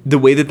 the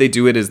way that they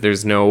do it is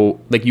there's no,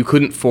 like, you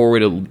couldn't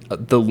forward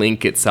the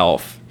link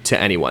itself to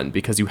anyone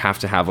because you have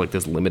to have, like,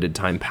 this limited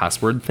time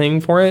password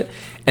thing for it.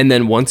 And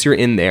then once you're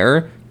in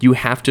there, you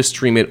have to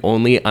stream it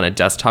only on a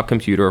desktop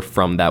computer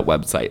from that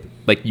website.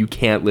 Like, you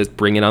can't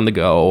bring it on the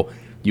go.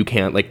 You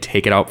can't, like,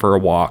 take it out for a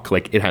walk.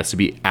 Like, it has to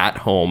be at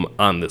home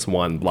on this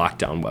one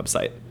lockdown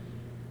website.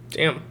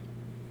 Damn.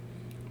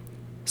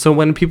 So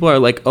when people are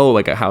like, oh,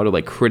 like, how do,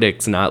 like,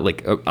 critics not,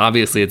 like,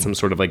 obviously it's some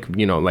sort of, like,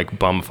 you know, like,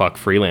 bumfuck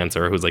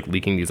freelancer who's, like,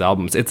 leaking these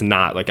albums. It's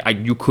not. Like,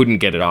 you couldn't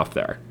get it off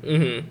there.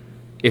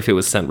 If it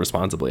was sent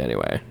responsibly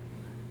anyway.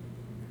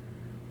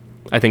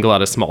 I think a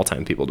lot of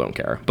small-time people don't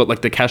care. But,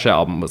 like, the Kesha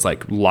album was,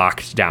 like,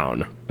 locked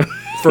down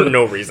for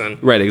no reason.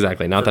 Right,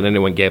 exactly. Not that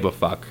anyone gave a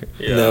fuck.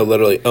 Yeah. No,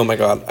 literally. Oh my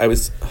god,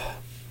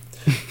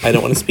 I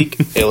don't want to speak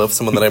ill of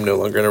someone that I'm no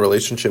longer in a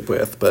relationship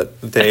with, but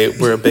they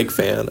were a big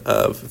fan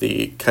of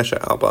the Kesha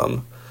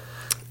album.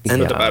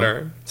 And For the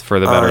better. It's for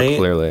the better,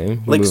 clearly.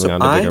 Like, Moving so on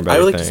to bigger, I better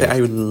would like things. to say I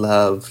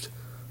loved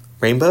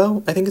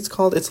Rainbow, I think it's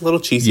called. It's a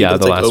little cheesy, Yeah, but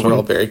it's the like last overall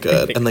one. very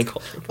good. And like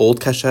old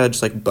Kesha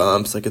just like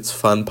bumps, like it's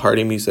fun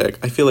party music.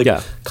 I feel like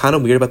kind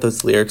of weird about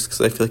those lyrics because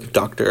I feel like if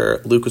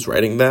Dr. Luke was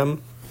writing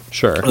them,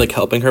 Sure. or like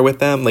helping her with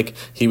them, like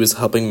he was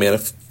helping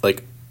what's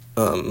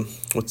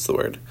the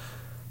word?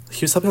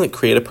 He was helping like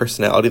create a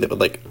personality that would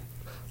like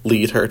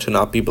lead her to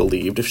not be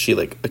believed if she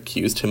like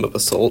accused him of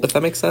assault, if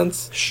that makes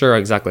sense. Sure,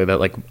 exactly.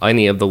 That like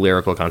any of the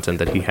lyrical content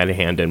that he had a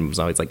hand in was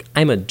always like,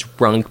 I'm a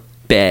drunk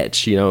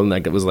bitch, you know, and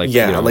like it was like,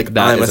 Yeah, you know, like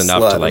that I'm is a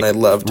enough slut to like and I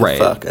love to right.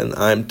 fuck and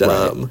I'm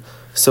dumb. Right.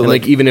 So And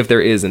like, like even if there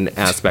is an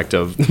aspect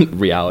of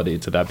reality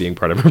to that being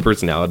part of her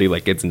personality,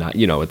 like it's not,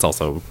 you know, it's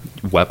also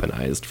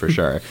weaponized for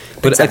sure.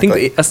 But I Exactly.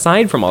 think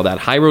aside from all that,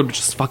 High Road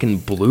just fucking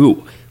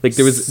blew. Like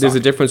there's a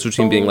difference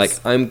between being like,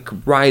 I'm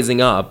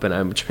rising up and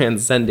I'm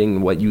transcending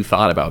what you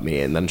thought about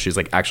me, and then she's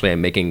like, actually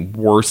I'm making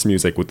worse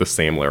music with the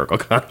same lyrical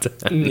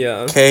content.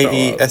 Yeah.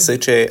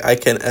 KESHA, I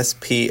can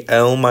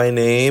SPL my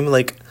name,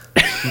 like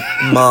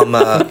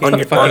mama on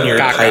your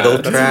Gaga.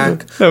 title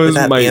track. That was with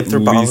that my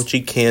anthropology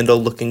candle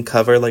looking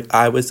cover, like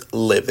I was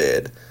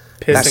livid.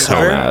 That Pissing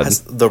cover mad.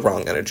 has the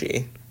wrong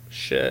energy.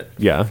 Shit.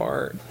 Yeah.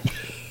 Fart.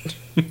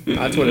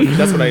 That's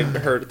what I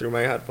heard through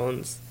my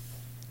headphones.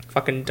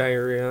 Fucking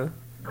diarrhea.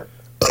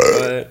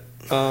 But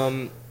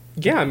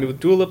yeah, I mean with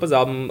Dua Lipa's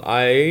album,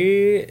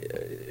 I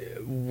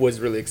was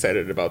really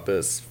excited about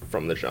this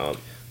from the jump.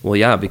 Well,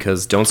 yeah,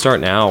 because Don't Start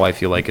Now, I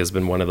feel like has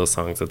been one of those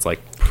songs that's like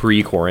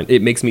pre-quarantine.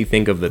 It makes me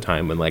think of the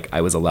time when like I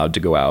was allowed to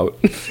go out.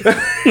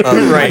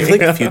 I feel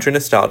like Future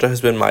Nostalgia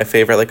has been my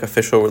favorite like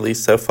official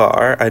release so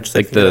far. I just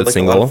Like think that, the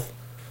single?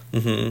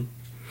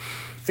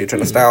 Future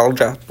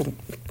Nostalgia.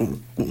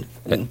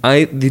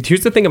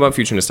 Here's the thing about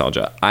Future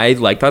Nostalgia. I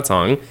like that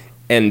song,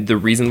 and the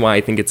reason why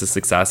I think it's a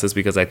success is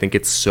because I think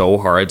it's so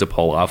hard to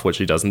pull off what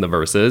she does in the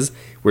verses,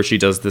 where she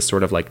does this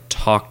sort of like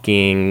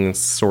talking,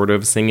 sort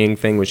of singing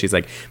thing, where she's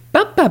like,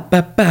 ba ba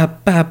ba ba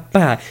ba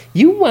ba,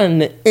 you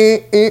wanna,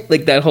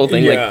 like that whole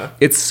thing. Yeah. Like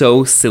it's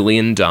so silly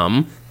and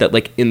dumb that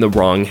like in the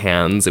wrong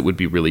hands it would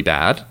be really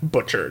bad.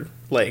 Butchered.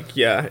 Like,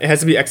 yeah, it has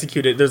to be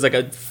executed. There's like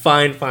a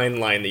fine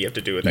line that you have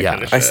to do with that Yeah.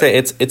 kind of shit. I say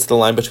it's the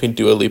line between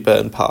Dua Lipa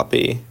and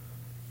Poppy.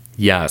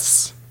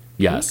 Yes.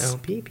 Yes.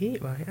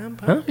 L-P-P-Y-M.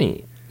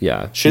 Hi.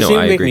 Yeah. She doesn't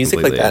even make agree music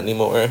completely. like that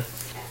anymore.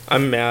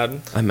 I'm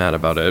mad. I'm mad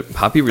about it.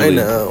 Poppy really. I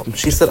know.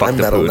 She said fucked I'm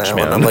the metal pooch, now,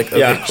 man. and I'm like, okay,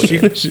 Yeah,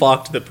 queen. she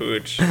fucked the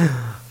pooch. I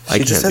She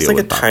can't just has deal like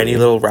a with Poppy. tiny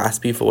little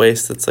raspy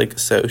voice that's like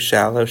so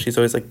shallow. She's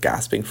always like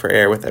gasping for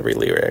air with every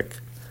lyric.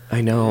 I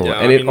know, Yeah,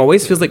 and I it mean-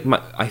 always feels like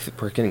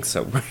we're getting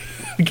so.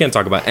 We can't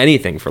talk about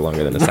anything for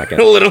longer than a second.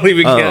 Literally,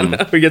 we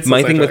can. We get so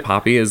My thing with sidetracked.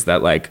 Poppy is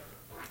that like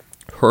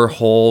her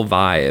whole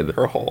vibe,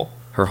 Her whole.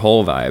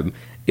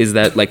 is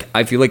that like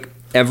I feel like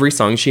every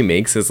song she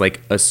makes is like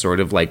a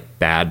sort of like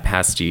bad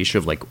pastiche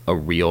of like a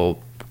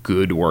real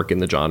good work in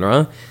the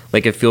genre.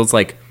 Like it feels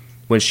like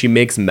when she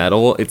makes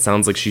metal, it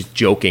sounds like she's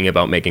joking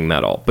about making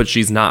metal, but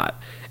she's not.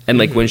 And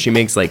like when she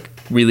makes like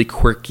really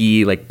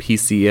quirky, like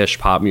PC-ish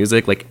pop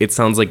music, like it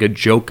sounds like a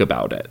joke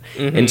about it.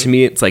 And to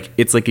me, it's like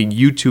a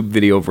YouTube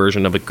video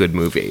version of a good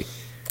movie.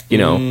 You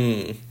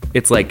know,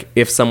 it's like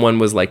if someone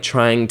was like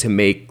trying to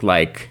make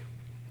like,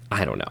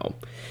 I don't know,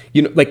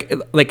 you know, like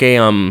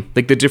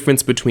the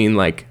difference between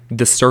like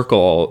The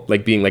Circle,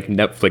 like being like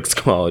Netflix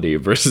quality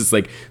versus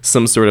like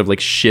some sort of like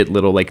shit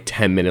little like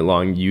 10-minute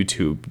long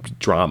YouTube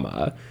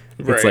drama.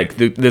 It's Right.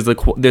 like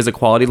there's a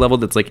quality level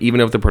that's like even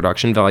if the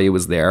production value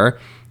is there,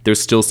 there's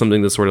still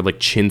something that's sort of like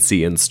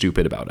chintzy and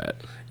stupid about it.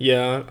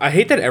 Yeah, I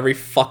hate that every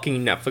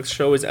fucking Netflix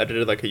show is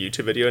edited like a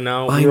YouTube video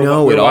now. I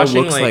know, we're it all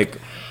watching, looks like-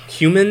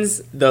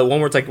 Humans, the one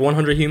where it's like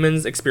 100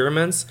 Humans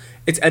experiments.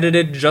 It's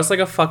edited just like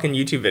a fucking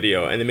YouTube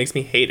video, and it makes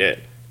me hate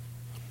it.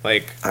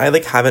 Like, I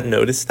like haven't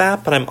noticed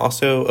that, but I'm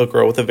also a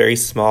girl with a very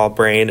small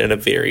brain and a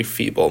very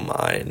feeble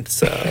mind.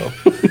 So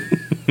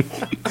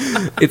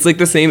It's like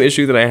the same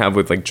issue that I have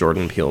with like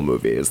Jordan Peele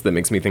movies that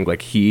makes me think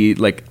like he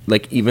like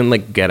even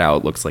like Get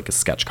Out looks like a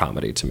sketch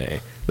comedy to me.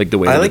 Like the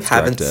way I that like it's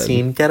haven't directed.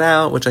 seen Get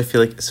Out, which I feel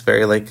like is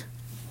very like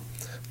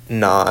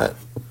not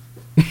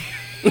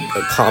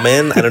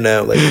common. I don't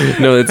know. Like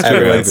No, it's true.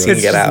 everyone's I seen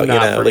feel- Get It's Out. You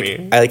not know, for like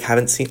me. I like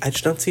haven't seen. I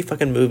just don't see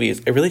fucking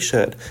movies. I really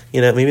should.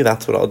 You know, maybe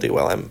that's what I'll do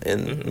while I'm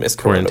in Miss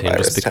Quarantine,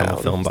 just Coronavirus become town.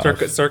 a film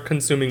buff. start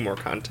consuming more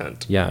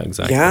content. Yeah,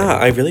 exactly. Yeah,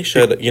 I really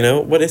should. You know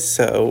what is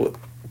so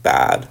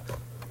bad?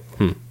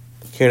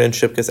 Kiernan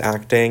Shipka's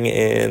acting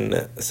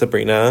in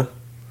Sabrina.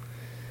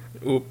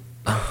 Oop.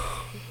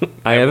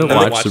 I haven't Never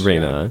watched watched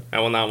Sabrina. it. I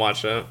will not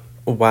watch it.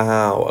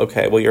 Wow.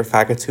 Okay. Well, you're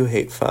faggots who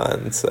hate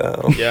fun.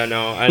 So Yeah,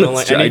 no, I don't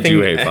like true. I anything.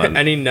 do hate fun.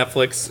 Any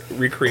Netflix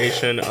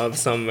recreation of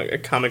some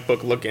comic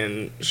book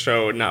looking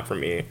show, not for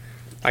me.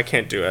 I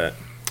can't do it.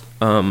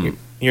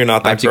 you're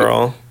not I have that to go-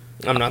 girl.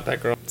 I'm not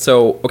that girl.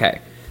 So, okay.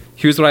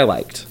 Here's what I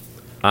liked.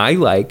 I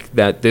like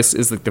that this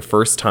is like the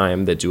first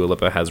time that Dua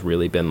Lipa has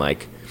really been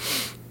like,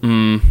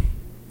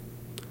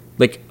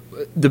 like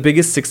the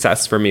biggest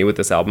success for me with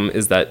this album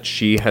is that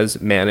she has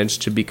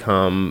managed to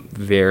become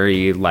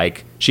very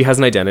like, she has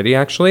an identity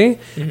actually.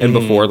 Mm-hmm. And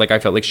before, like I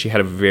felt like she had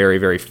a very,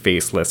 very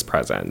faceless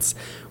presence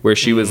where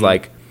she was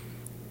like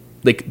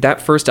that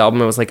first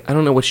album, I was like, I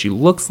don't know what she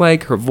looks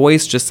like. Her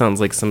voice just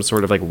sounds like some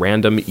sort of like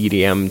random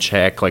EDM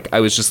chick. Like I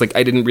was just like,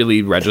 I didn't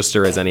really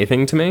register as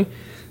anything to me.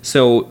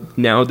 So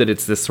now that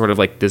it's this sort of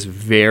like this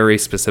very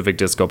specific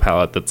disco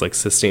palette that's like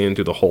sustained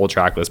through the whole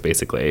track list,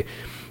 basically,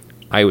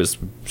 I was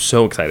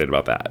so excited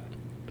about that.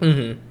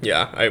 Mm-hmm.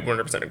 Yeah, I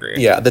 100% agree.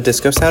 Yeah, the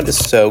disco sound is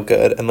so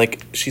good. And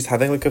like she's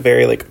having like a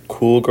very like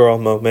cool girl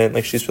moment.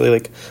 Like she's really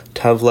like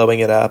Tuvloing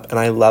it up. And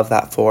I love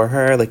that for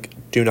her. Like,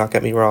 do not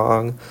get me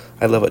wrong.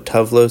 I love what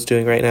Tuvlo's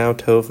doing right now.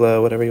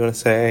 Tovlo, whatever you want to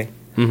say.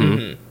 Mm-hmm.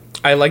 Mm-hmm.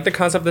 I like the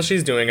concept that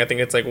she's doing. I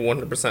think it's like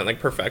 100% like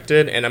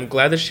perfected, and I'm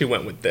glad that she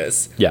went with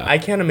this. Yeah. I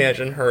can't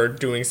imagine her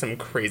doing some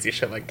crazy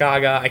shit like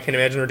Gaga. I can't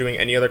imagine her doing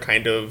any other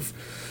kind of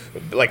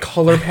like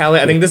color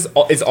palette. I think this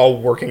is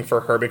all working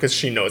for her because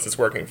she knows it's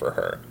working for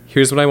her.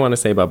 Here's what I want to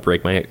say about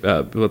Break My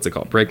what's it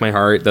called? Break My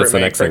Heart. That's the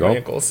next single.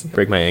 Break My Ankles.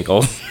 Break My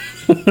Ankles.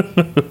 I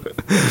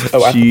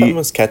thought that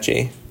was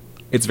catchy.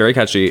 It's very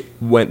catchy.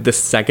 When the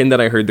second that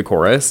I heard the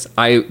chorus,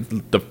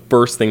 the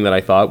first thing that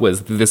I thought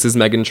was, this is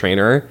Meghan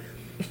Trainor,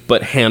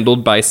 but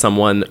handled by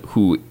someone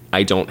who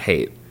I don't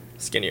hate.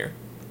 Skinnier.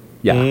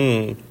 Yeah.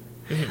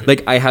 Mm-hmm.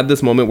 Like I had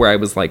this moment where I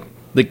was like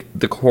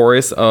the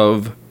chorus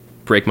of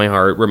Break My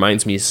Heart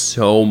reminds me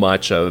so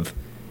much of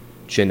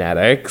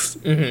Genetics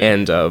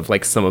and of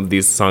like some of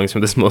these songs from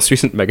this most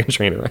recent Meghan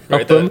Trainor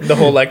album. Right, the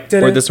whole like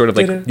or the sort of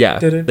like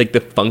like the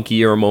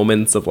funkier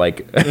moments of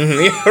like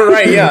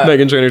right, yeah.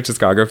 Meghan Trainor's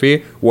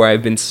discography, where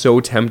I've been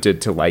so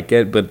tempted to like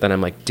it, but then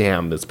I'm like,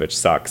 damn, this bitch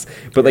sucks.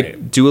 But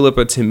like Dua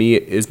Lipa to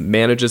me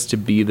manages to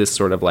be this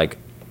sort of like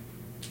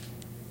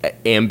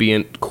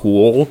ambient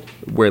cool,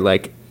 where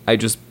like I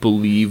just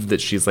believe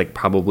that she's like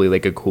probably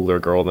like a cooler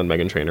girl than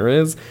Meghan Trainor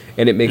is,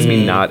 and it makes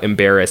me not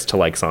embarrassed to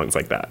like songs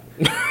like that.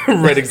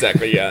 Right,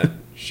 exactly, yeah.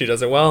 She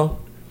does it well.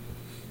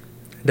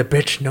 The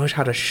bitch knows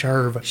how to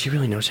serve. She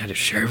really knows how to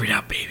serve it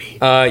up, baby.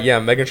 Yeah,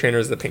 Meghan Trainor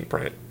is the pink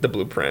print, the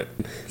blueprint.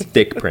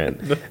 Thick print.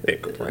 The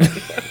thick print.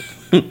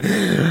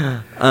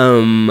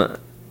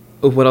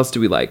 What else do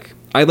we like?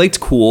 I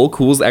liked Cool.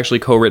 Cool's actually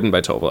co-written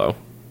by Tovlo.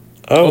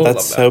 Oh,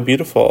 that's so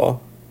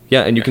beautiful.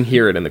 Yeah, and you can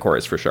hear it in the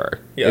chorus for sure.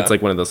 Yeah. It's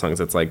like one of those songs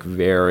that's like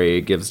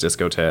gives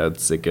disco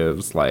tits. It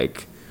gives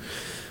like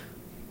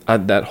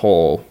that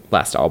whole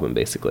last album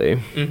basically.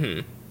 Mm-hmm.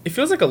 It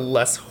feels like a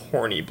less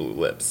horny Blue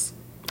Lips,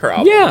 her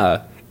album.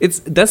 Yeah,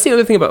 that's the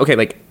other thing about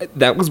like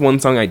that was one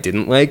song I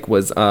didn't like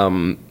was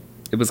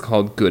it was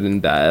called Good in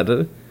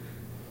Bed.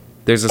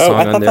 There's a song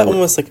I thought on there. That one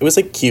was like it was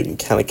like cute and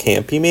kind of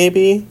campy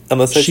maybe,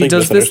 unless I she like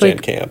does this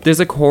like camp. There's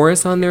a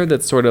chorus on there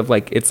that's sort of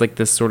like it's like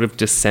this sort of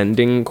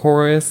descending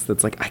chorus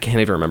that's like I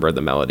can't even remember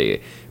the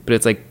melody, but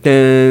it's like like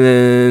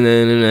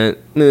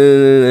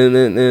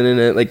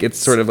it's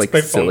sort of like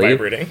silly.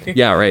 Vibrating.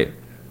 Yeah, right.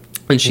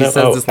 And she says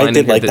this line I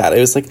did like that. It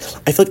was like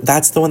I feel like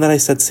that's the one that I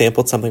said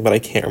sampled something, but I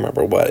can't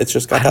remember what. It's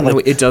just got that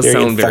like it does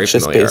sound very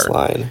familiar. Bass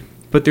line.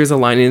 But there's a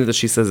line in it that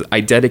she says, "I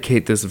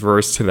dedicate this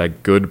verse to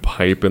that good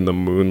pipe in the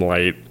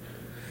moonlight."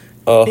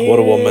 Oh, what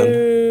a woman.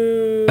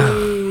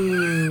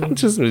 It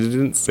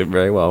didn't sit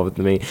very well with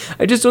me.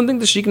 I just don't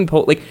think that she can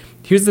pull, like,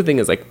 here's the thing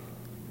is, like,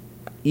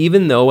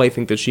 even though I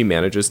think that she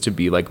manages to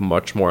be, like,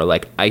 much more,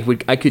 like, I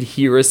could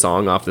hear a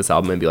song off this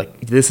album and be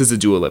like, this is a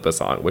Dua Lipa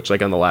song, which,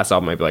 like, on the last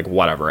album, I'd be like,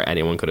 whatever,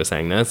 anyone could have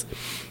sang this.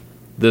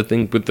 The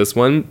thing with this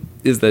one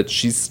is that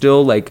she's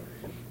still, like,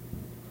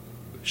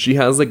 she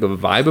has, like, a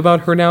vibe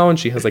about her now, and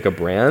she has, like, a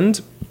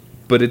brand,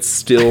 but it's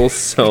still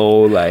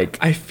so like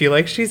I feel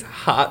like she's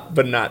hot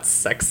but not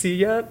sexy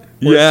yet.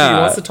 Yeah, she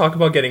wants to talk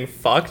about getting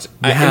fucked. In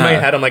my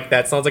head, I'm like,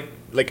 that sounds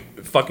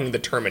like fucking the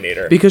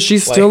Terminator. Because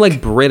she's still like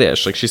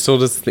British. Like she still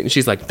just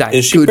she's like that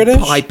is she good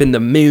British? Pipe in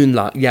the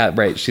moonlight. Yeah,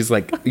 right. She's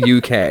like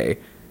UK.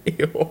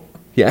 Ew.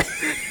 Yeah.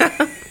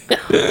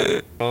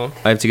 I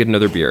have to get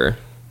another beer.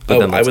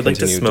 But I would like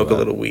to smoke a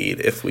little weed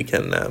if we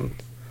can.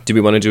 Do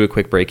we want to do a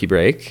quick breaky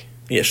break?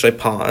 Yeah. Should I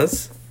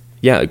pause?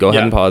 Yeah. Go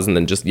ahead and pause, and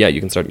then just you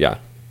can start. Yeah.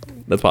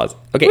 Let's pause.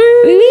 Okay.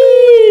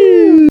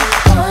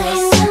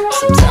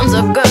 Sometimes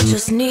a girl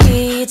just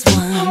needs one,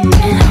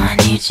 and I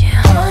need you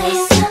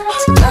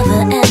to love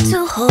her and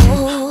to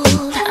hold.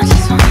 I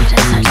just want you to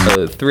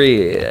touch.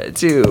 3,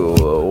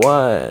 2,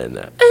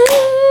 1.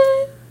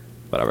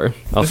 Whatever.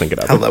 I'll sync it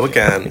up. Hello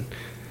again.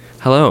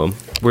 Hello.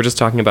 We're just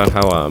talking about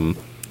how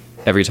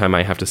every time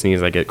I have to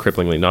sneeze, I get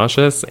cripplingly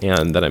nauseous,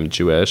 and that I'm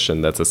Jewish,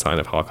 and that's a sign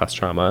of Holocaust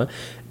trauma,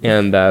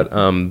 and that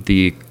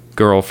the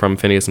girl from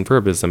Phineas and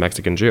Ferb is a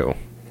Mexican Jew.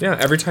 Yeah,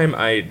 every time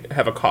I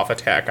have a cough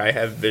attack, I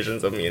have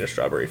visions of me in a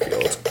strawberry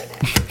field.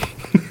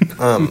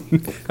 I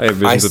have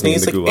visions of me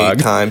in the gulag. gulag. 8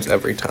 times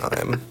every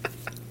time.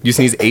 You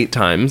sneeze 8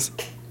 times?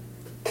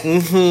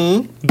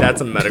 Mm-hmm. That's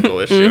a medical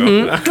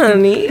issue.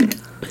 Honey.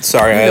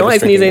 Sorry, I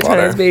sneeze 8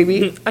 times,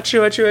 baby.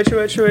 Achoo, achoo,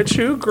 achoo, achoo,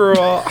 achoo,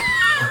 girl.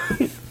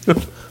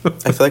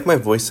 I feel like my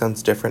voice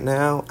sounds different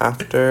now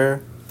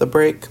after the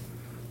break.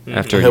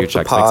 After your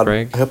Chex Mix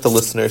break. I hope the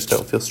listeners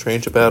don't feel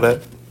strange about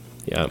it.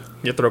 Yeah.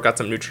 Your throat got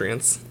some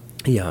nutrients.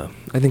 Yeah,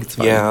 I think it's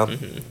fine. Yeah.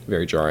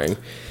 Very jarring.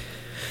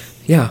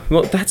 Yeah,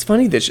 well, that's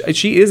funny that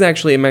she is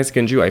actually a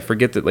Mexican Jew. I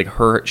forget that, like,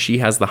 she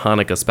has the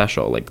Hanukkah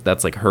special. Like,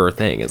 that's, like, her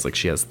thing, is, like,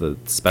 she has the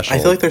special. I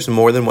feel like there's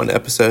more than one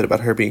episode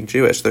about her being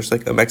Jewish. There's,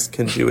 like, a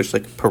Mexican Jewish,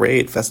 like,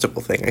 parade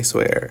festival thing, I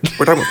swear.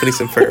 We're talking about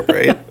Phineas and Ferb,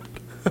 right?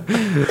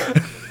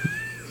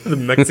 The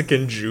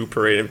Mexican Jew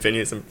parade in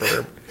Phineas and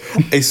Ferb.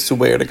 I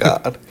swear to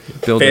God.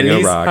 Building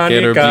Feliz a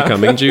rocket or Hanukkah.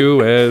 becoming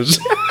Jewish.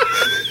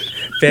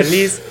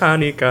 Feliz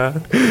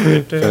Hanukkah.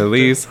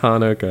 Feliz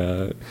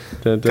Hanukkah.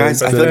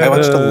 Guys, I feel like I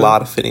watched a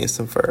lot of Phineas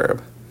and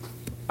Ferb.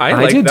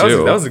 I did that.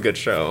 too. That was a good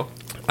show.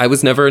 I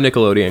was never a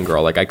Nickelodeon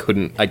girl. Like, I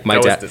couldn't, like, my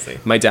That was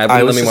Disney. dad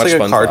I wouldn't was let me just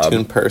watch like a SpongeBob.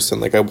 cartoon person.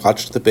 Like, I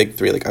watched the big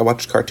three. Like, I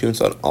watched cartoons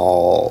on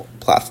all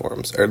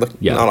platforms. Or, like,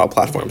 Yeah. not all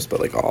platforms, but,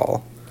 like,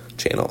 all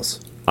channels.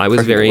 I was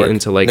Cartoon very Network,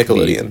 into, like,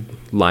 Nickelodeon.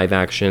 the live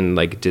action,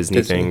 like,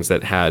 Disney things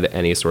that had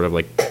any sort of,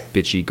 like,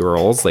 bitchy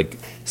girls. Like,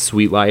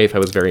 Sweet Life I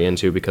was very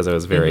into because I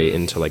was very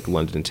into, like,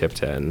 London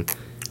Tipton.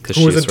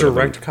 Who was a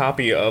direct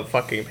copy of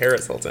fucking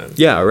Paris Hilton.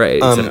 Yeah, right.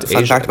 Fun except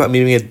Asian. fact about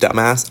me being a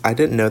dumbass, I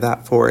didn't know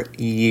that for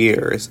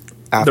years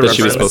after That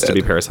she was I supposed to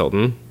did. be Paris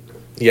Hilton.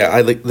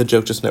 Yeah, the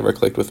joke just never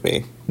clicked with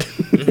me.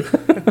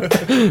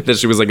 That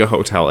she was, like, a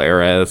hotel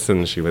heiress,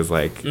 and she was,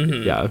 like,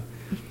 yeah.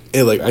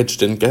 I just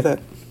didn't get it.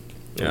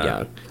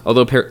 Yeah.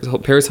 Although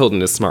Paris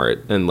Hilton is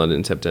smart, and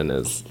London Tipton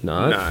is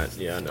not.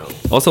 No.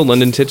 Also,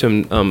 London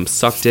Tipton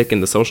sucked dick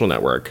in The Social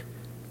Network.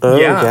 Oh,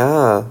 Yeah.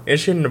 yeah. And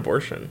she had an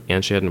abortion.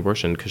 And she had an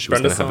abortion because she was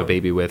Brenda going to have a Song.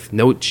 baby with...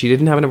 No, she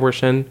didn't have an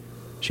abortion.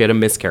 She had a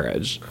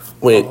miscarriage.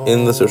 Wait,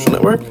 in the social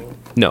network?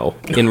 No,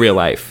 in real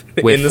life.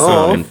 With In the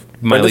song?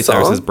 Miley Brenda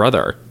Cyrus's Song?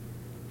 brother,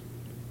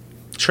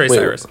 Trey Wait.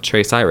 Cyrus.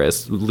 Trey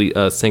Cyrus,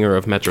 singer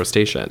of Metro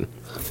Station.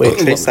 Wait,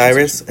 Trey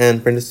Cyrus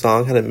and Brenda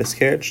Song had a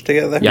miscarriage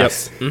together?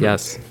 Yes,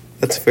 yes.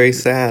 That's very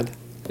sad.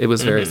 It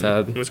was very It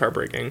sad. was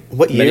heartbreaking.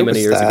 What year Many, was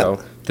many years that?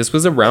 ago. This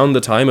was around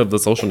the time of The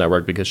Social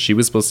Network because she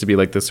was supposed to be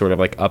like this sort of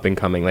like up and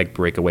coming like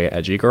breakaway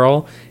edgy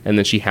girl, and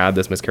then she had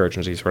this miscarriage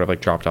and she sort of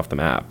like dropped off the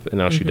map, and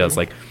now she does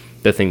like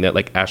the thing that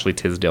like Ashley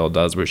Tisdale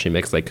does where she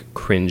makes like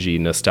cringy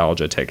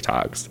nostalgia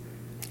TikToks.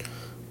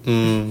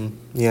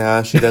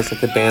 Yeah, she does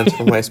like a dance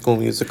from High School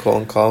Musical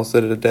and calls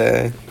it a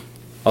day.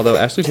 Although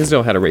Ashley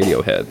Tisdale had a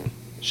radio hit.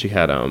 She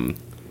had He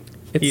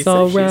It's said, she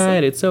alright,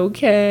 said. it's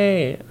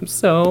okay. I'm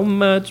so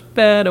much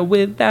better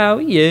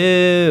without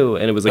you.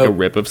 And it was like a Oh.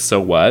 rip of So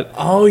What.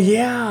 Oh,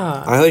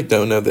 yeah. I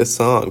don't know this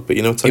song, but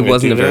you know what song It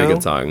wasn't I a do very know?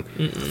 good song.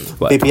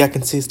 What? Baby, I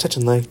can see it's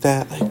touching like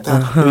that, like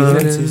that. Baby, I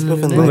can see it's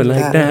moving Moving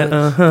like like that. that,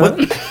 uh-huh.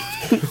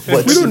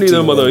 What We don't need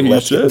them other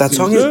left- he That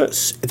song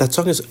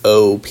said. is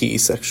OP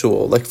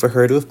sexual. Like for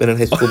her to have been in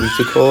High School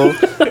Musical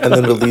and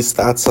then release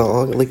that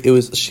song, like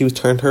she was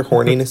turned her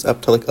horniness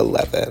up to like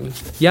 11.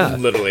 Yeah.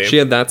 Literally. She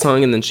had that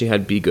song, and then she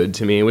had Be Good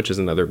to Me, which is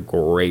another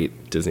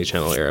great Disney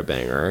Channel era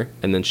banger.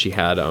 And then she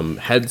had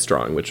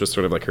Headstrong, which was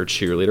sort of like her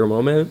cheerleader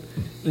moment.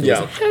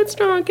 Yeah.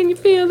 Headstrong, can you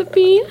feel the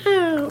beat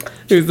out?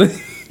 It was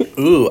like,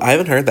 Ooh, I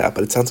haven't heard that,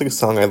 but it sounds like a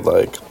song I'd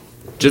like.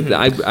 just,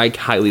 I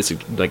highly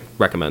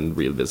recommend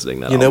revisiting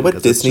that. You know album what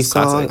because it's Disney just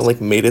song classics.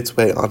 like made its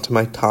way onto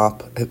my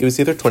top? It was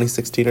either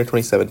 2016 or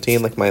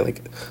 2017. Like my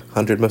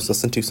 100 most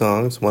listened to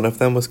songs. One of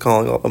them was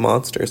 "Calling All the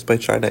Monsters" by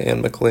China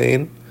Anne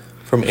McClain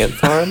from Ant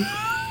Farm.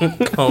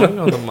 Calling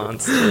all the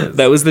monsters.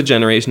 That was the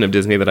generation of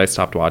Disney that I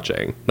stopped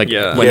watching. Like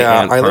Yeah. when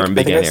Ant I Farm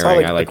think began I saw,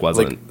 airing, I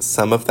wasn't.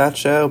 some of that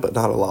show, but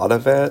not a lot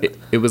of it.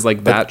 It was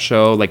like that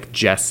show, like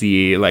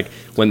Jessie, like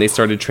when they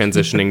started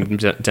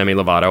transitioning Demi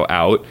Lovato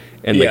out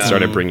and like Yeah.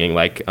 started bringing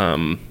like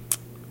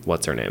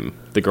what's her name,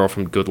 the girl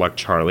from Good Luck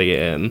Charlie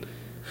in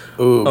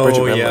Ooh, Bridget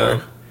Oh, Mendler.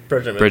 yeah.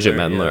 Bridget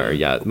Mendler.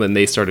 Yeah, when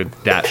they started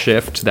that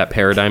shift, that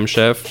paradigm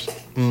shift,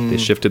 they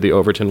shifted the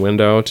Overton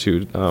window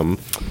to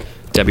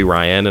Debbie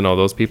Ryan and all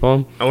those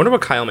people. I wonder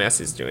what Kyle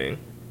Massey's doing.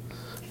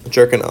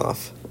 Jerking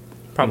off.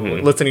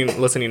 Probably listening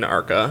to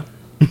Arca.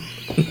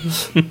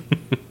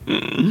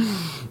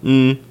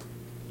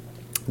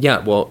 Yeah,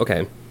 well,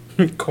 okay.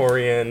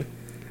 Corian.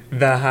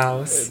 The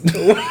house.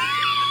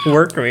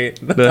 Work me.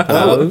 The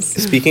house.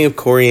 Speaking of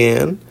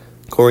coriander,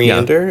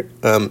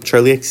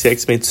 Charlie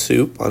XCX made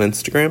soup on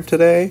Instagram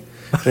today,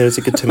 and it was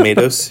like a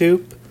tomato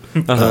soup.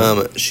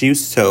 She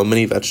used so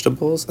many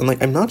vegetables, and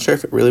I'm not sure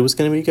if it really was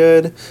going to be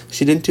good.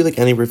 She didn't do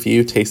any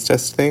review taste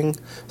test thing,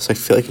 so I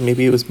feel like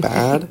maybe it was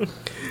bad.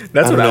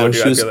 That's what I would do.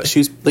 She I was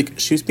feel like.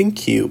 she was being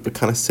cute but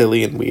kind of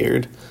silly and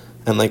weird,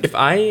 and If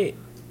I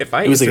it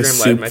was Instagram like a live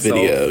soup myself,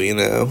 video, you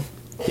know.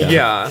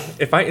 yeah.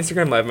 If I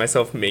Instagram live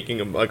myself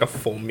making a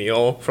full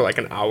meal for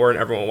an hour and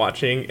everyone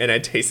watching, and I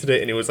tasted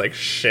it and it was like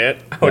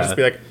shit, I would just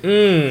be like,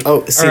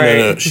 Oh, see, All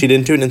no, right. she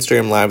didn't do an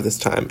Instagram live this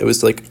time. It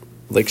was like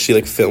she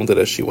filmed it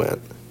as she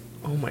went.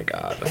 oh my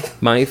god.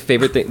 My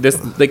favorite thing, this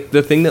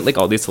the thing that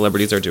all these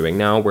celebrities are doing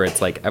now, where it's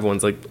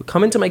everyone's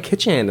come into my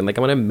kitchen and I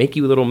want to make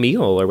you a little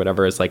meal or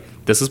whatever. It's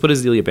this is what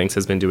Azealia Banks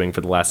has been doing for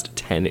the last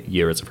 10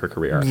 years of her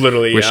career.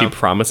 Literally, where yeah. she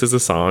promises a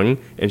song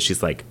and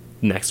she's like,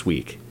 next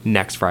week,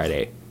 next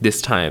Friday,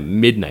 this time,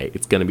 midnight,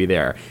 it's gonna be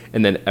there.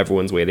 And then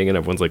everyone's waiting and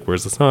everyone's like,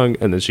 where's the song?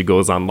 And then she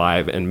goes on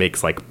live and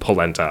makes like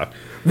polenta.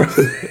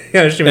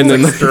 Yeah, she makes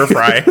like stir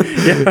fry.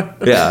 Yeah.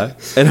 Yeah.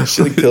 And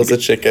She like kills a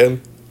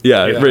chicken.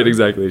 yeah, right,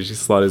 exactly. She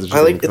slaughters a chicken.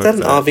 I like, is that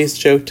an obvious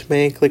joke to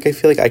make? Like, I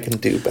feel like I can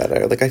do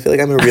better. Like, I feel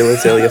like I'm a real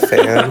Azalea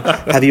fan.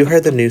 Have you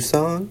heard the new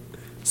song?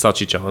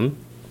 Salchichon?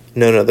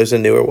 No, there's a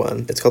newer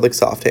one. It's called like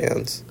Soft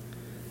Hands.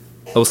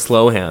 Oh,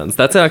 Slow Hands.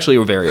 That's actually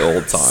a very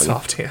old song.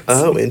 Soft hands.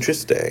 Oh,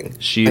 interesting.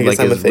 She, I guess like,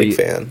 I'm a is fake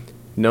fan.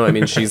 No, I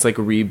mean, she's like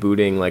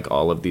rebooting like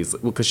all of these,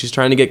 because she's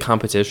trying to get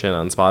competition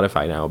on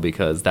Spotify now,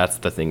 because that's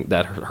the thing,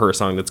 that her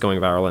song that's going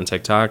viral on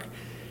TikTok,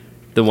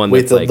 the one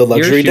that's like, the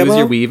luxury your shoes, demo?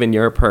 your weave, and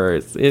your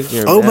purse. Is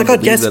your Oh my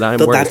god, yes. that I'm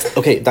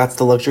That's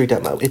the luxury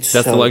demo. That's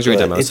the luxury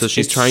demo. It's, so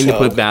she's trying to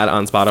put that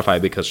on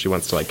Spotify because she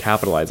wants to like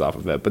capitalize off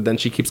of it. But then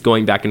she keeps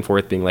going back and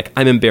forth being like,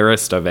 I'm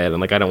embarrassed of it and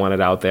like I don't want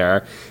it out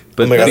there.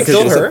 But Oh my god, because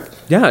still she's her?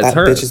 Yeah, it's that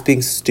her. bitch is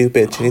being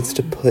stupid. She needs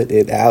to put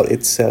it out.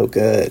 It's so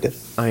good.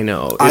 I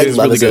know. I It is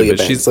love really Azalea good,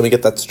 but Banks. Let me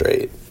get that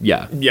straight.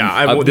 yeah.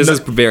 Yeah, This is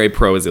very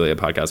pro Azalea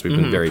podcast. We've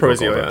been very Pro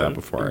vocal about Azalea. that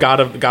before. God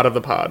of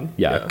the pod.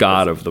 Yeah,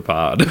 god of the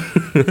pod.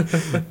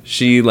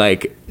 She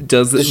like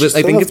does Does this. she I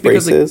still think have it's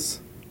because like, braces?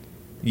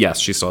 yes,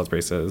 she still has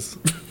braces,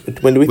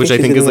 When do we which I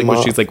she's think is getting like them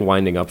what she's off? like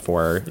winding up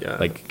for, Yeah.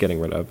 like getting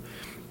rid of.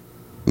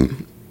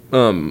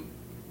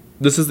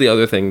 This is the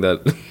other thing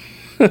that.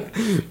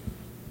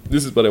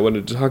 This is what I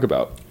wanted to talk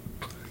about.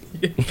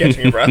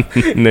 Catching your breath.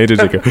 No,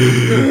 did you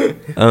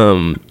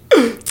go?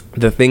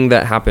 The thing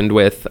that happened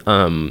with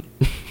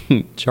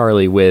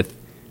Charlie with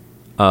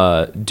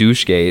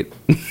Douchegate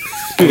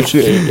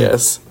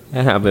Yes.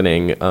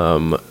 happening,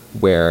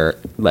 where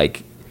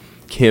like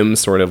Kim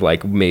sort of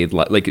like made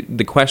like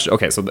the question.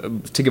 Okay, so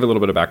to give a little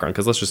bit of background,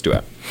 because let's just do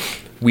it.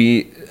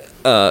 We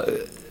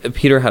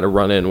Peter had a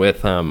run-in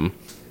with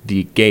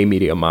the gay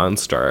media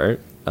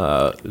monster,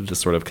 the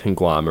sort of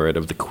conglomerate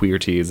of the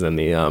queerties and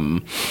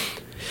the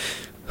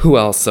who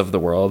else of the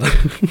world.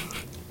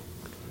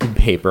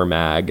 Paper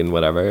Mag and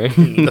whatever.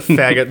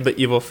 The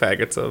evil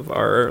faggots of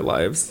our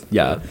lives.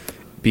 Yeah,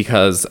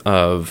 because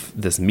of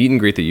this meet and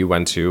greet that you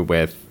went to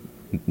with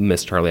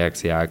Miss Charlie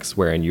XCX,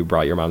 wherein you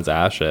brought your mom's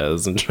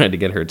ashes and tried to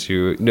get her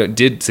to,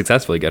 did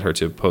successfully get her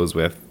to pose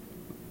with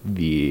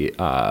the,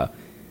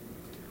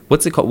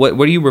 what's it called? What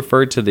do you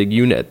refer to the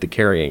unit, the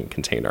carrying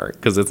container?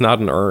 Because it's not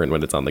an urn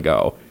when it's on the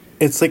go.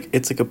 It's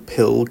like a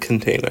pill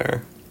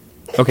container.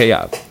 Okay,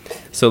 yeah.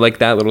 So like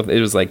that little,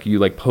 it was like you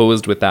like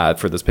posed with that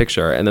for this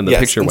picture, and then the Yes,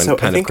 picture and went so I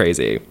kind of think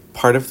crazy.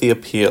 Part of the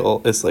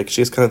appeal is like she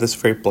has kind of this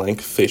very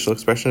blank facial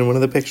expression in one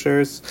of the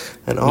pictures,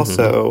 and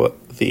also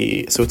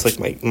so it's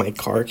like my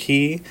car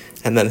key,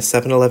 and then a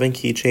 7-Eleven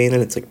keychain,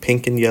 and it's like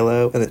pink and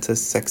yellow, and it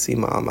says "Sexy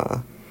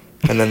Mama,"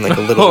 and then like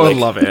a little. Oh, like, I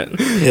love it.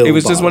 pill It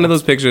was just one of bottle.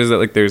 those pictures that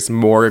like there's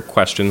more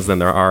questions than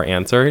there are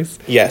answers.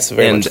 Yes,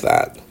 very And much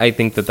that. I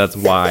think that that's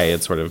why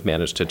it sort of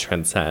managed to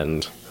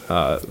transcend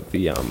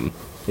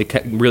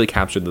it really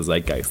captured the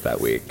zeitgeist that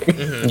week.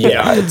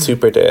 Yeah, it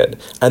super did.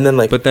 And then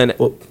like, But then,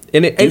 well,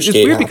 and it's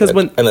Douchegate weird because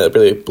happened, and it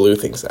really blew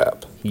things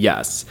up.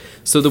 yes.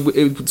 So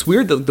it's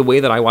weird that the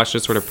way that I watched it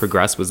sort of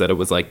progress was that it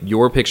was like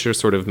your picture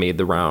sort of made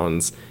the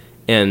rounds,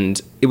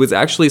 and it was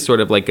actually sort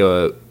of like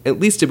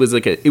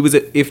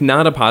if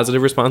not a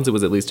positive response, it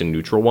was at least a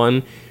neutral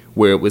one,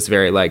 where it was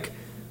very like,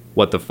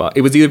 what the fuck?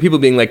 It was either people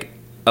being like,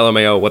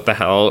 LMAO, what the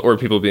hell? Or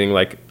people being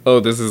like,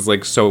 oh, this is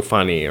like so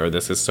funny, or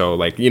this is so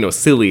like,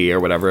 silly, or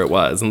whatever it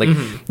was. And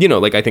like,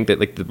 like I think that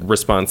like the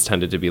response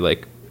tended to be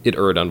like, it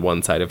erred on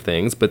one side of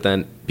things. But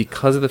then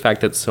because of the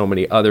fact that so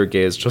many other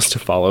gays just to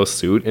follow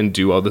suit and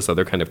do all this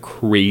other kind of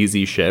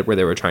crazy shit where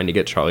they were trying to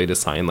get Charlie to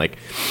sign like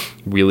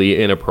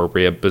really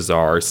inappropriate,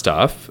 bizarre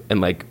stuff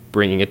and like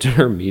bringing it to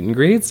her meet and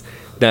greets,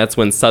 that's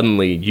when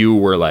suddenly you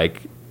were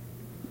like,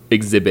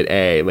 Exhibit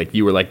A, like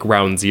you were like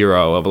ground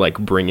zero of like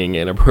bringing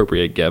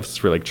inappropriate gifts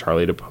for like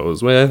Charlie to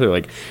pose with, or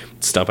like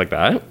stuff like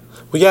that.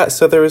 Well, yeah.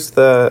 So there's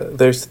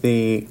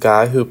the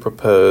guy who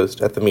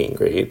proposed at the meet and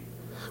greet,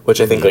 which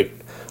I think like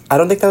I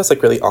don't think that was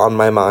like really on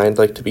my mind.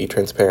 Like to be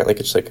transparent, like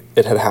it's just like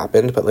it had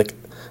happened, but like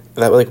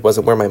that like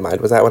wasn't where my mind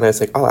was at when I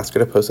was like, I'll ask her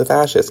to pose with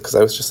ashes, because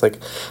I was just like,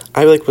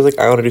 I want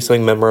to do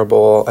something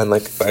memorable, and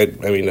like I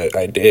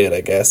did,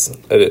 I guess,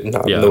 I did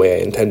not in the way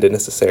I intended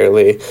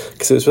necessarily,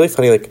 because it was really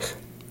funny like.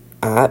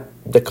 At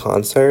the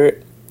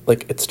concert,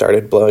 like it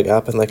started blowing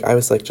up, and like I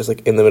was like just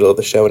like in the middle of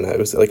the show, and I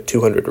was like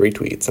 200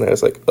 retweets, and I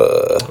was like,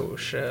 Oh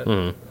shit.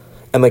 And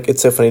like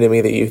it's so funny to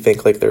me that you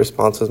think like the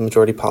response was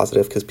majority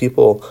positive, because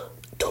people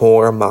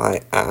tore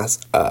my ass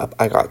up.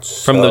 I got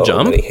so From the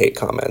jump? many hate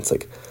comments.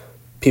 Like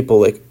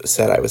people like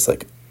said I was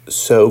like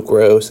so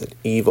gross and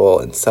evil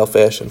and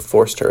selfish and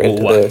forced her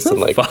into What this, the and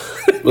like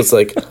fuck? was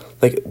like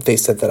they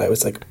said that I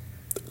was like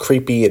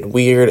creepy and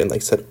weird, and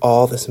like said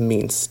all this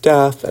mean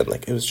stuff, and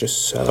like it was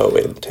just so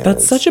intense.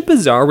 That's such a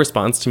bizarre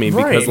response to me,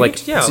 because Right.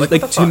 like, Yeah, like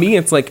what the to me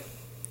it's like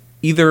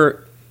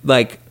either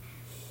like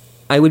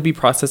I would be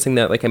processing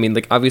that, like, I mean,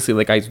 like, obviously,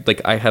 like,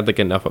 I had, like,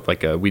 enough of,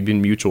 like, we'd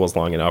been mutuals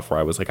long enough where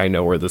I was like, I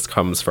know where this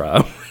comes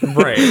from.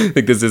 Right.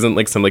 Like, this isn't,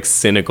 like, some, like,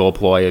 cynical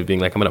ploy of being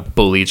like, I'm gonna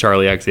bully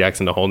Charlie XCX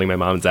into holding my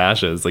mom's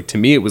ashes. Like, to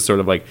me, it was sort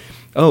of like,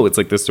 oh, it's,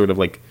 like, this sort of,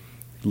 like,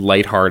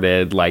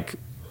 lighthearted, like,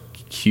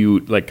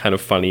 cute, like, kind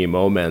of funny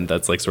moment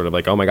that's, like, sort of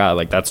like, oh my god,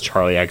 like, that's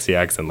Charlie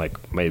XCX and,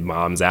 like, my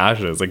mom's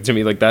ashes. Like, to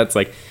me, like, that's,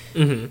 like,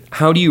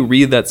 how do you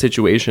read that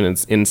situation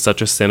in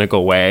such a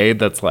cynical way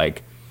that's,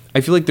 like,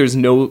 I feel like there's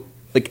no...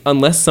 Like,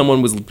 unless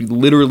someone was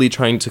literally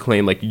trying to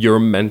claim, like, you're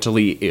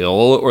mentally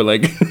ill or,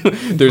 like,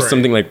 there's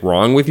something, like,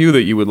 wrong with you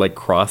that you would, like,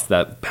 cross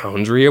that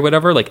boundary or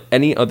whatever, like,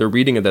 any other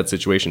reading of that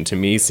situation to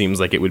me seems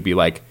like it would be,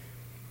 like,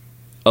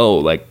 oh,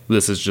 like,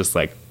 this is just,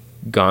 like,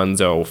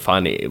 gonzo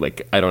funny.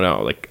 Like, I don't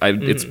know. Like,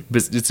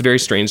 it's very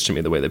strange to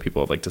me the way that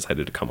people have, like,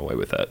 decided to come away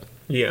with it.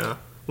 Yeah.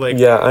 Like...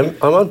 Yeah,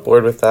 I'm on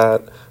board with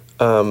that.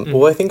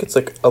 Well, I think it's,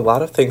 like, a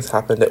lot of things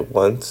happened at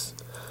once.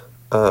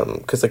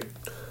 Because, like...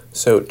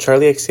 So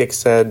Charlie XCX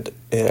said,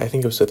 I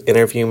think it was with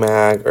Interview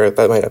Mag, or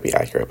that might not be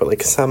accurate, but,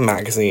 like, some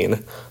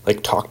magazine,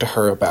 like, talked to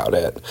her about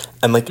it.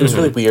 And, like, it was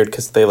really weird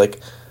because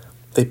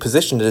they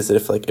positioned it as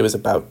if, like, it was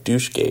about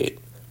Douchegate.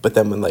 But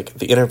then when, like,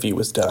 the interview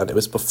was done, it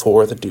was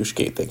before the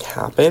Douchegate thing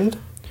happened.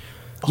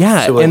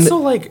 Yeah. So, and also,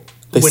 like,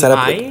 they set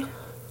up,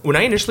 when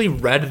I initially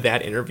read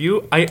that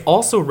interview, I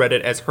also read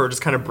it as her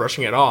just kind of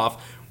brushing it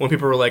off. When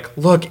people were like,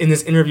 look, in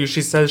this interview,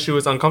 she says she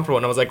was uncomfortable.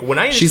 And I was like, when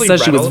I initially she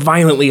says she was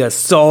violently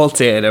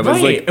assaulted. I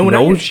was like,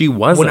 no, she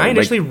wasn't. When I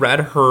initially read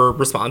her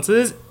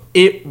responses,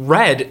 it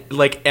read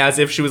like as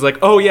if she was like,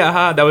 oh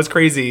yeah, that was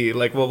crazy,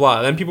 like blah blah.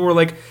 And then people were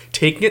like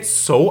taking it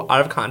so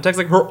out of context,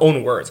 like her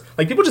own words.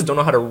 Like people just don't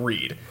know how to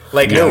read.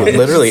 Like no,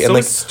 literally, it's so and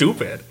like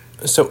stupid.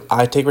 So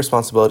I take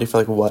responsibility for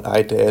like what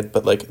I did,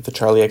 but like the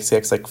Charlie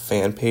XCX like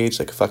fan page,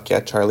 like fuck yeah,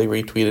 Charlie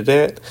retweeted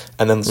it,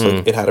 and then so,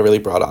 like, it had a really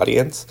broad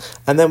audience.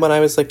 And then when I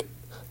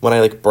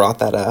brought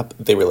that up,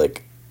 they were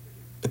like,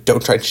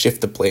 don't try to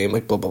shift the blame,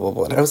 like blah blah blah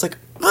blah. And I was like,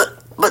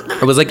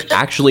 I was like,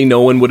 actually, no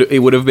one would. It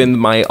would have been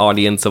my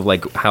audience of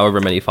like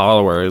however many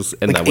followers,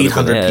 and like that would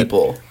have been 800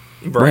 people,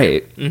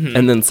 right? Mm-hmm.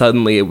 And then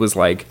suddenly it was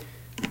like,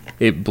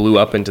 it blew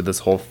up into this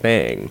whole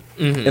thing,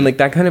 and like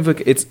that kind of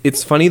like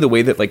it's funny the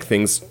way that like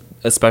things,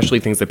 especially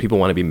things that people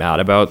want to be mad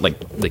about,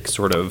 like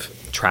sort of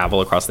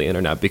travel across the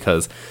internet,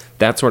 because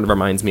that sort of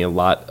reminds me a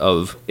lot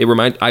of it.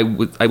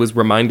 I was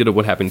reminded of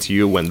what happened to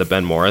you when the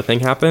Ben Mora thing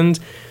happened,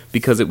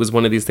 because it was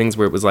one of these things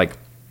where it was like,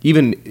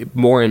 even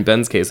more in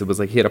Ben's case, it was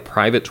like he had a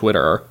private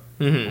Twitter,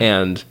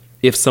 and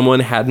if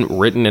someone hadn't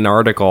written an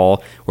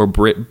article or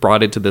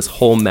brought it to this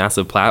whole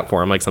massive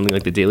platform, like something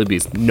like the Daily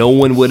Beast, no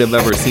one would have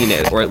ever seen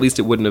it, or at least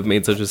it wouldn't have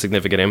made such a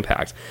significant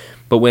impact.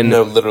 But when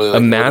a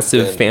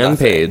massive fan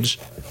page,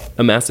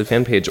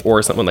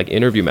 or something like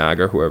Interview Mag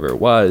or whoever it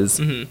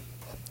was,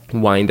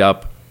 wind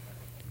up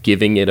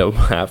giving it a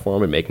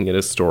platform and making it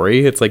a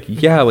story, it's like,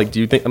 yeah, like, do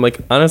you think, I'm like,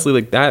 honestly,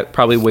 like, that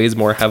probably weighs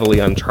more heavily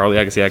on Charlie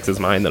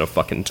XCX's mind than a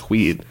fucking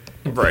tweet.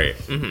 Right.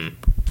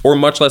 Or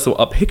much less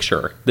a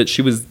picture that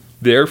she was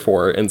there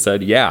for and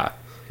said, yeah.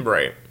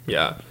 Right.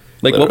 Yeah.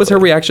 Like, what was her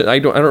reaction? I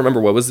don't remember.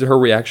 What was her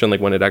reaction,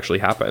 like, when it actually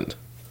happened?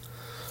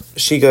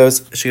 She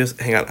goes,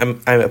 hang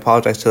on, I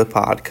apologize to the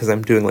pod because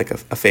I'm doing like a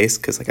face,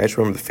 because like I just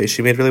remember the face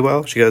she made really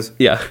well. She goes,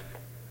 yeah,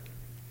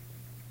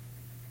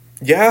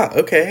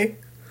 okay.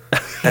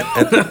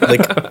 and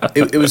like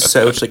it was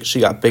so like she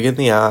got big in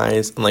the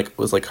eyes, and like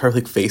was like her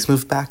like face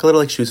moved back a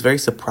little, like she was very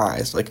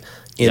surprised, like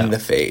in the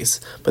face.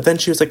 But then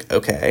she was like,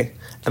 okay.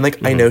 And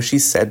like I know she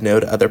said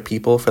no to other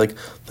people for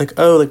like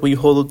oh, like will you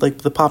hold like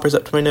the poppers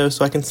up to my nose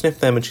so I can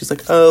sniff them? And she's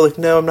like, oh, like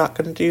no, I'm not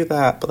gonna do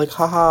that. But like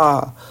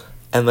haha.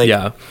 And like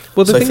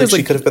well, the so thing I feel is, like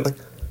she could have been like,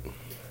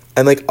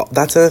 and like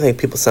that's another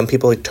thing. Some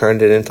people like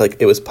turned it into like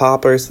it was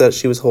poppers that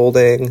she was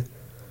holding.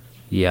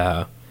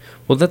 Yeah,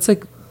 well, that's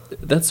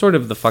sort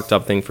of the fucked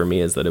up thing for me,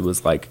 is that it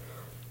was like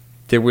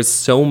there was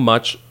so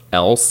much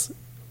else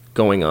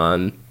going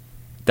on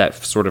that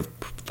sort of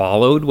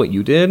followed what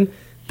you did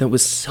that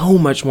was so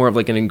much more of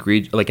like an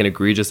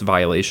egregious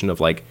violation of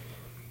like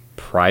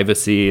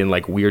privacy and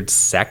like weird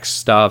sex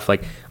stuff.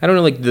 Like, I don't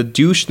know, like the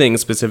douche thing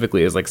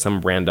specifically is like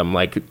some random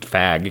like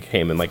fag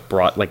came and like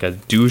brought like a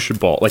douche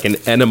bulb, like an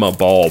enema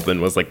bulb,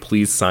 and was like,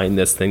 please sign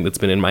this thing that's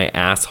been in my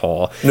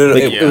asshole. No,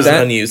 like, it was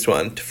an unused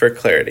one, for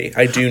clarity.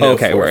 I do know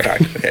for a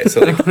fact. Okay,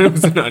 so like It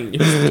was an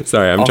unused.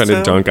 Sorry, I'm trying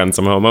to dunk on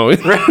some homo.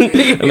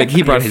 And like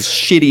he brought his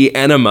shitty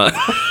enema.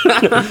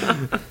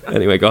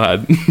 Anyway, go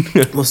ahead.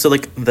 Well, so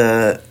like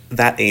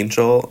that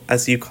angel,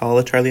 as you call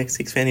a Charlie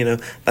XCX fan, you know,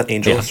 that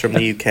angel is from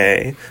the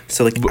UK.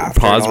 So like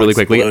pause really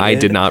quickly. I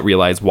did not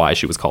realize why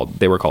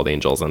they were called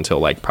angels until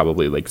like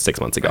probably like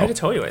 6 months ago. I had to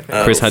tell you, I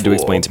think. Chris had to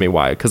explain to me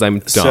why, because I'm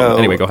dumb. So,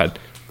 anyway, go ahead.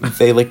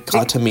 They like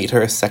got to meet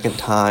her a second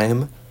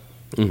time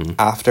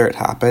after it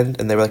happened,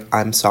 and they were like,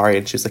 I'm sorry,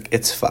 and she's like,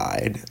 it's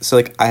fine. So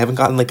like I haven't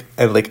gotten like,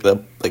 and like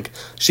the like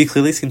she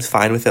clearly seems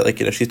fine with it. Like,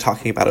 you know, she's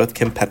talking about it with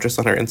Kim Petras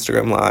on her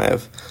Instagram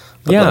live.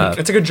 But yeah, like,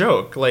 it's like a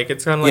joke. Like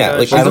it's kind of like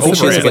like I don't think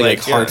she has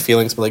like hard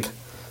feelings, but like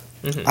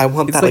I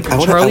want that. Like I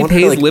want Charlie her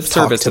pays to, like, lip talk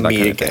service to to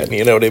me that again.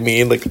 You know what I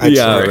mean? Like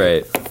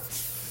right.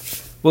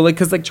 Well, like,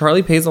 because, like,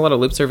 Charli pays a lot of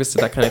lip service to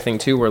that kind of thing,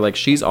 too, where, like,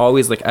 she's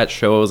always, like, at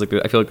shows, like,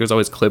 I feel like there's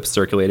always clips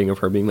circulating of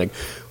her being like,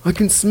 I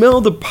can smell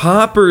the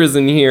poppers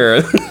in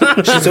here.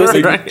 She's always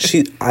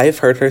like, I've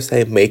heard her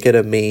say, make it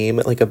a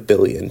meme, like, 1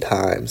 billion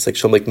times. Like,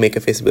 she'll, like, make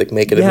a face and be like,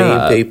 make it a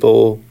meme,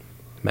 people.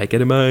 Make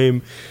it a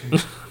mime.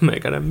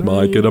 Make it a mime.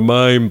 Make it a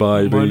mime,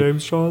 baby. My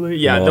name's Charli.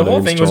 Yeah, My the whole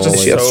name's thing was just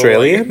Is she so,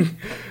 Australian?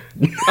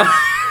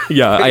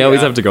 Yeah, I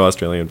always Yeah. have to go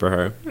Australian for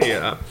her.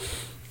 Yeah.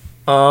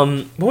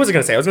 What was I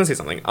gonna say? I was gonna say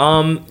something.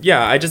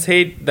 Yeah, I just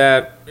hate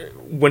that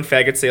when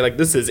faggots say like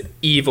this is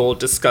evil,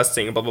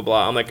 disgusting, blah blah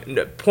blah. I'm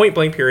like, point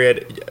blank,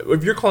 period.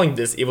 If you're calling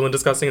this evil and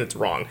disgusting, it's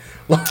wrong.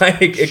 Like,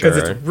 because Sure.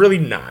 it's really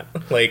not.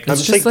 Like, I'm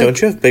just like,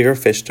 don't you have bigger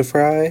fish to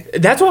fry?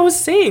 that's what I was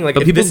saying. Like,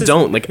 But if people this is-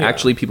 don't. Like, yeah.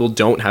 actually, people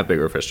don't have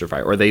bigger fish to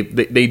fry. Or they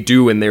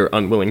do and they're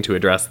unwilling to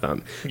address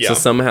them. Yeah. So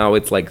somehow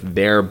it's like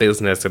their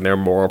business and their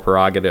moral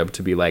prerogative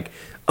to be like,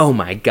 oh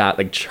my God,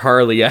 like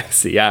Charli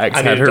XCX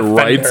I had need to her defend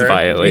rights her.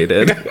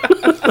 violated.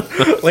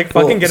 like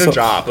fucking get a so-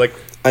 job. Like,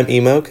 I'm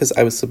emo because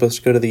I was supposed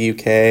to go to the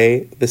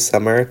UK this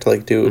summer to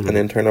like do an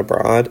intern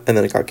abroad, and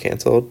then it got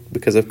canceled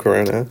because of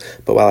Corona.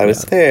 But while I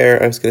was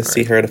there, I was going to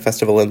see her at a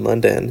festival in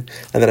London,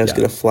 and then I was Yeah.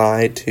 going to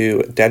fly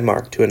to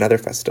Denmark to another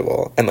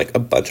festival, and like a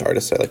bunch of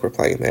artists were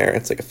playing there.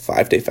 It's like a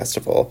 5-day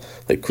festival,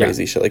 like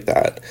crazy shit like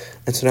that.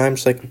 And so now I'm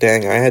just like,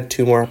 dang, I had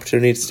 2 more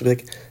opportunities to be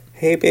like,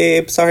 hey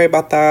babe, sorry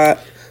about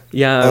that.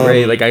 Yeah,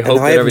 right. Like, I And hope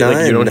now I that have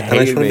like, you don't none, and I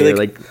hate just wanna me. be Or,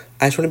 like, like,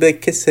 I just want to be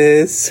like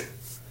kisses.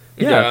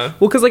 yeah.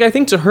 Well, because, like, I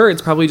think to her,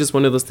 it's probably just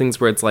one of those things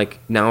where it's like,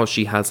 now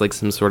she has, like,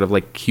 some sort of,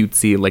 like,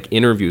 cutesy, like,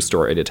 interview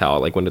story to tell.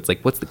 Like, when it's like,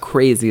 what's the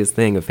craziest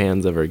thing a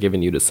fan's ever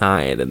given you to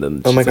sign? And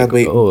then Oh my she's god, like,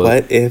 wait, oh.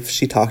 what if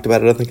she talked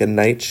about it on like a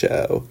night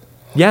show?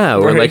 Yeah,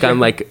 or, like, I'm,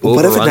 like,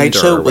 What if a over night under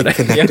show or like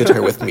whatever. connected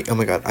her with me? Oh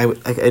my god,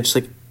 I just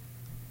like.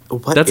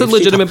 What That's a if she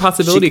legitimate ta-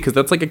 possibility she- because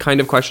that's like a kind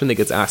of question that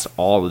gets asked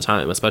all the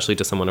time, especially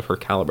to someone of her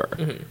caliber.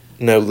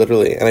 No,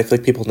 literally, and I feel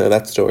like people know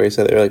that story,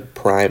 so they're like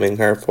priming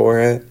her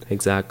for it.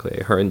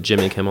 Exactly. Her and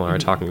Jimmy Kimmel are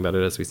talking about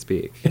it as we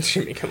speak.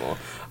 Jimmy Kimmel.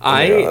 Oh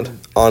my God.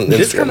 On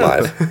this Instagram kinda-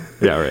 Live.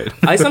 Yeah, right.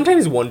 I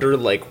sometimes wonder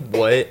like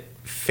what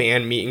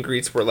fan meet and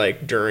greets were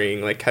like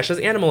during like Kesha's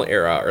Animal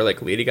era or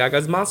like Lady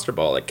Gaga's Monster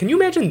Ball. Like, can you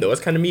imagine those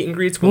kind of meet and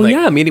greets? When, Well, like,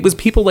 yeah, I mean, it was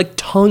people like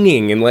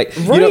tonguing and like,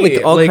 you know, like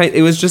Right, all like- kind.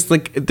 It was just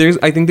like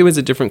I think there was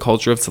a different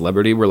culture of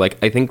celebrity where like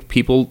I think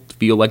people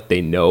feel like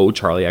they know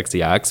Charli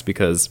XCX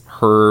because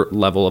her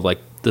level of like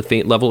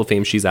the level of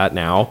fame she's at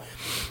now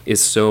is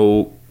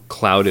so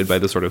clouded by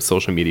the sort of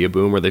social media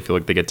boom where they feel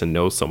like they get to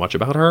know so much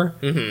about her.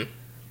 Mm-hmm.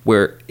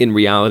 Where in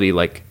reality,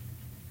 like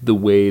the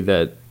way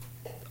that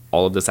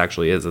all of this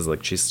actually is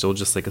like she's still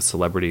just like a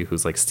celebrity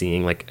who's like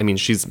seeing like, I mean,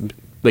 she's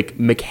like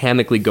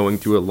mechanically going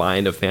through a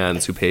line of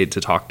fans who paid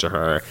to talk to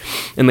her,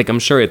 and like I'm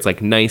sure it's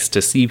like nice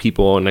to see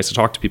people and nice to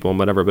talk to people and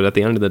whatever, but at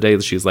the end of the day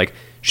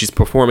she's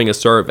performing a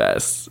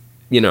service,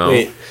 you know.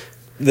 Wait,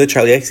 the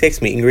Charli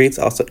XCX meet and greets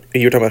also.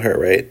 You were talking about her,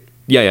 right?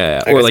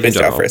 Yeah. I Or got like in spaced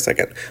out general. for a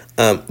second.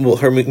 Well,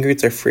 her meet and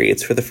greets are free.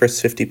 It's for the first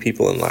 50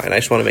 people in line. I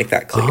just want to make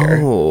that clear.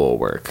 Oh,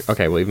 work.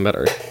 Okay, well, even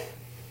better.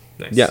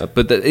 nice. Yeah,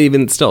 but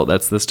even still,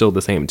 that's still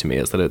the same to me.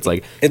 Is that it's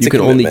like It's you a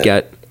can only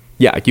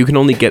commitment. you can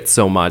only get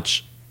so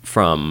much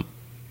from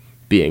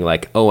being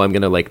like, oh, I'm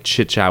gonna like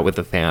chit chat with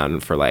a fan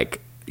for like,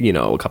 you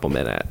know, a couple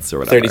minutes or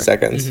whatever. 30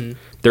 seconds.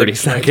 30 Like,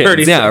 seconds.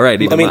 30 Yeah,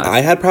 right. Even I mean, less.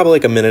 I had probably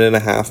like a minute and a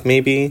half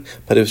maybe,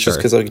 but it was just Sure.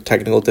 because of like,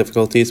 technical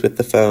difficulties with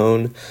the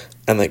phone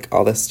and like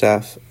all this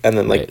stuff. And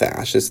then like Right. the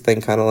Ashes thing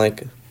kind of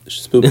like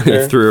spooked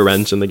her. threw a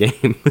wrench in the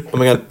game. Oh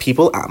my god,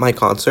 people at my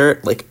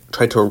concert like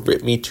tried to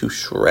rip me to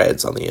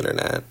shreds on the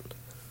internet.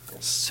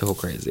 So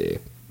crazy.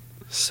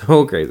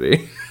 So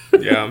crazy.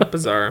 Yeah,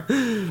 bizarre.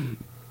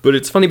 But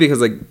it's funny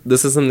because like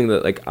this is something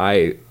that like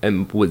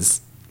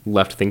was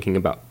left thinking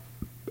about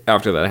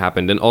after that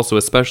happened, and also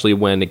especially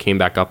when it came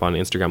back up on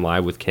Instagram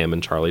Live with Kim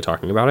and Charli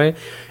talking about it.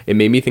 It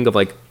made me think of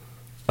like,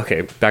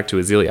 okay, back to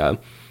Azealia.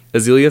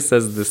 Azealia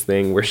says this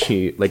thing where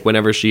she like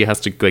whenever she has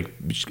to like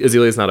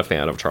Azalea's not a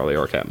fan of Charli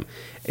or Kim,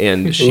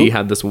 and she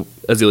had this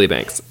Azealia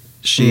Banks.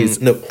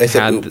 She's No, I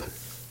said oop.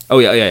 Oh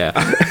yeah.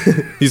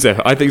 You said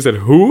I think you said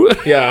who?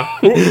 Yeah.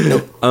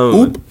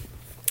 Oop.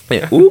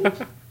 Yeah.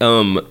 Oop.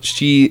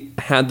 She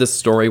had this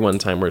story one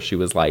time where she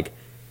was like,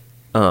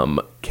 Kim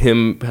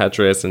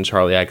Petras and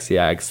Charli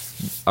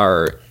XCX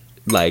are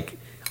like,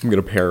 I'm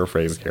gonna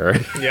paraphrase here.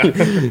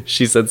 Yeah.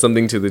 She said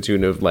something to the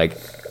tune of like,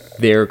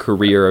 their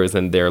careers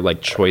and their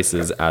like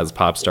choices as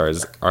pop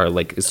stars are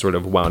like is sort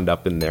of wound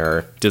up in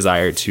their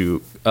desire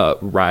to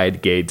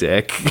ride gay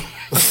dick,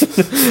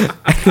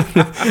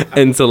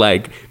 and to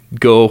like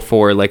go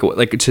for like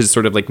to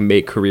sort of like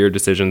make career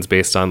decisions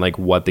based on like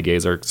what the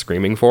gays are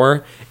screaming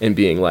for, and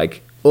being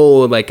like,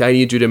 oh, like I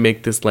need you to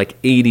make this like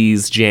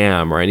 80s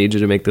jam, or I need you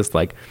to make this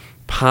like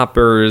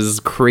poppers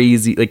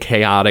crazy like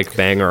chaotic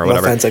banger or My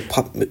whatever. fans like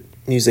pop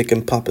music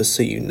and poppers,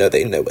 so you know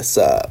they know what's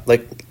up.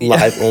 Like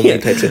live only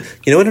type shit.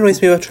 You know what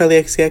annoys me about Charli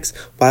XCX?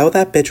 Why will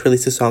that bitch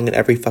release a song in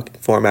every fucking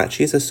format?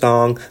 She has a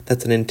song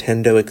that's a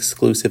Nintendo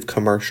exclusive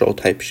commercial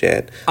type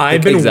shit.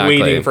 I've been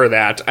Exactly. waiting for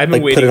that. I've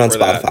been Like waiting put it on for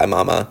Spotify, that.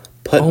 mama.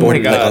 Put Oh more my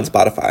like on God.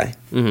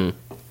 Spotify.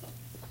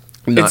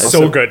 It's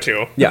so good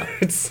too. Yeah.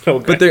 It's so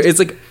good. But there is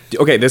like,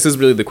 okay, this is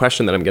really the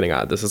question that I'm getting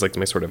at. This is like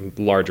my sort of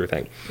larger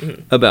thing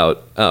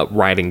about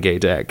riding gay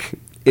dick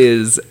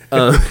is,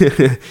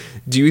 do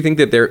you think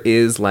that there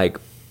is like,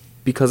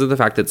 because of the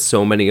fact that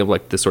so many of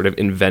like the sort of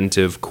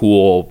inventive,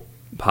 cool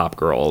pop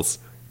girls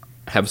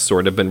have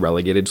sort of been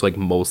relegated to like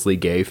mostly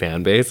gay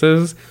fan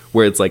bases,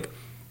 where it's like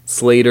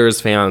Slater's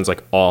fans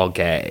like all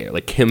gay,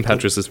 like Kim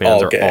Petras'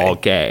 fans are all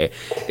gay,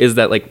 is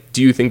that like,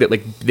 do you think that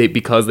like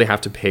because they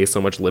have to pay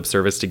so much lip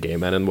service to gay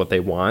men and what they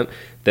want,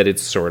 that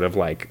it's sort of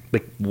like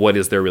what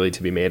is there really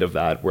to be made of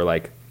that, where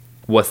like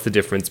what's the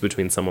difference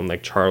between someone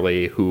like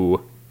Charlie,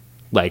 who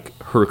like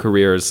her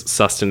career's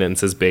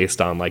sustenance is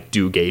based on like,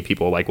 do gay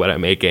people like what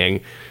I'm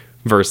making,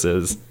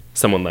 versus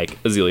someone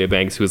like Azealia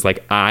Banks, who's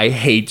like, I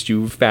hate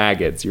you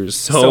faggots, you're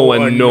so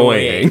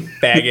annoying.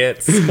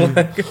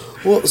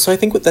 Faggots. Well, so I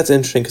think that's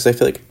interesting, because I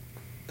feel like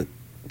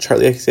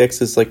Charli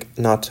XCX is like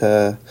not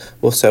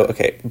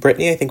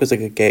Britney I think was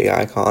like a gay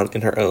icon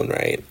in her own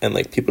right, and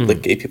like people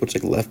like gay people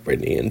just like left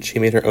Britney and she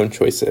made her own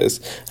choices,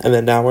 and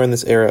then now we're in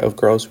this era of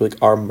girls who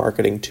like are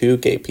marketing to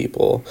gay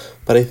people.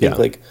 But I think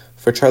like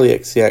for Charli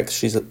XCX,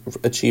 she's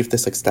achieved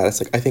this like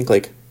status, like I think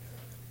like,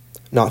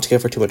 not to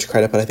give her too much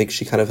credit, but I think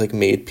she kind of like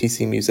made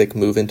PC music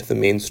move into the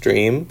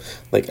mainstream.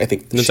 Like I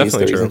think she's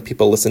the reason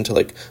people listen to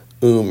like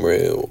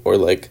Umru or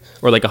like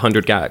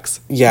 100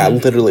 Gags. Yeah,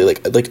 literally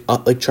like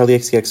Charli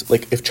XCX.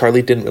 Like if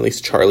Charlie didn't release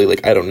Charlie,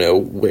 like I don't know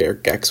where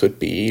Gex would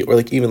be, or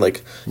like even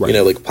like you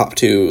know like Pop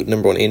 2,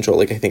 Number One Angel.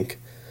 Like I think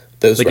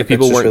those like if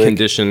people weren't really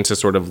conditioned to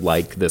sort of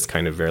like this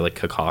kind of very like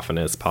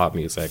cacophonous pop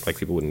music, like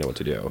people wouldn't know what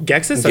to do.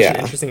 Gex is such an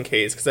interesting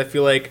case, because I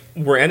feel like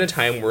we're at a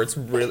time where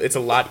it's a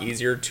lot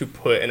easier to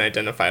put an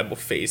identifiable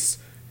face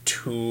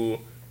to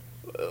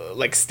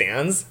like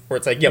stands, where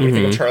it's like when you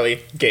think of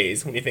Charlie,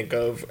 gays. When you think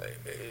of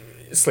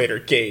Slater,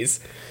 gays.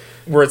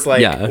 Where it's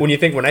like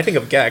when I think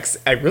of Gex,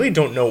 I really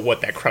don't know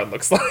what that crowd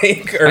looks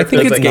like. Or I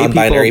think it's like gay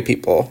non-binary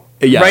people.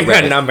 Yeah,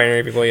 right.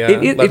 Non-binary people. Yeah,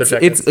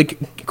 it's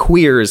like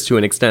queers to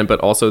an extent, but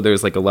also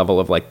there's like a level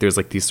of like there's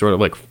like these sort of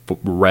like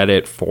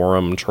Reddit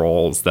forum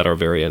trolls that are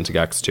very into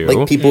Gex too,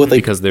 like people with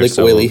like because they're like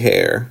so oily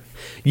hair.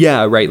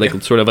 Yeah, right.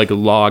 Like sort of like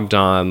logged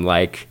on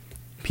like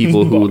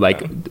people who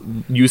like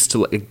used to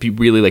like be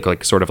really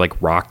like sort of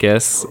like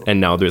raucous,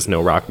 and now there's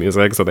no rock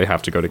music, so they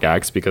have to go to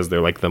Gex because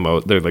they're like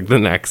they're like the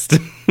next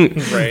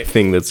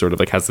thing that sort of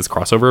like has this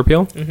crossover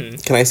appeal.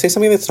 Can I say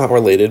something that's not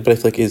related, but I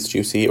feel like is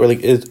juicy, or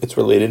like it's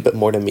related, but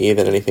more to me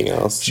than anything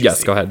else? Yes,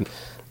 juicy. Go ahead.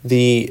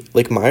 The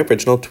like my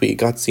original tweet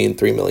got seen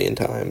 3 million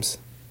times.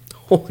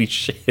 Holy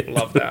shit!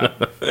 Love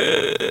that.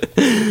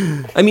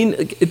 I mean,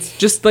 it's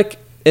just like,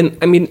 and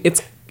I mean,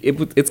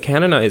 it's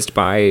canonized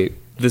by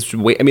this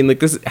way. I mean, like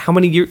this. How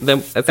many years?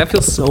 That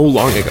feels so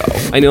long ago.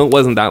 I know it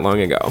wasn't that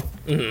long ago,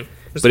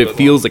 but it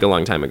feels like a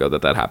long time ago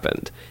that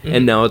happened.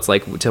 And now it's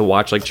like to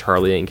watch like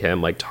Charlie and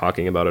Kim like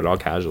talking about it all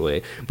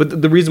casually.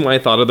 But the reason why I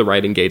thought of the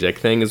riding gay dick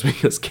thing is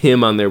because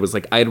Kim on there was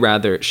like,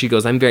 she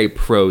goes, I'm very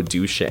pro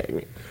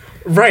douching.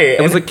 Right.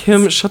 I was like,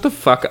 Kim, shut the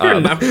fuck up.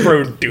 You're not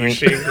pro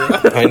douching.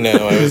 I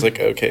know. I was like,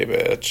 okay,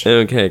 bitch.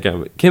 Okay,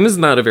 Kim. Kim is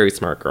not a very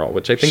smart girl,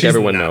 which I think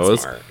everyone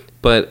knows. Smart.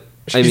 But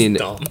She's I mean,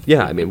 dumb.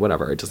 Yeah, I mean,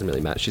 whatever. It doesn't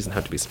really matter. She doesn't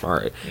have to be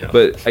smart. No.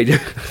 But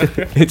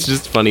it's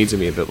just funny to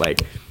me that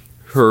like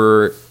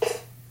her,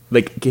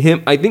 like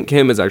Kim. I think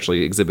Kim is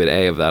actually exhibit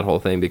A of that whole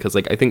thing, because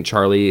like I think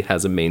Charlie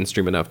has a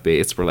mainstream enough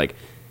base where like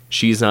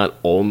she's not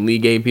only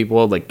gay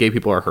people. Like gay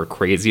people are her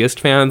craziest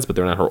fans, but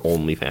they're not her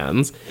only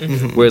fans.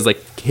 Whereas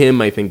like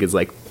Kim, I think, is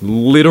like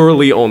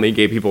literally only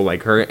gay people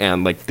like her,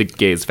 and like the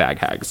gays fag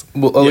hags.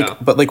 Well,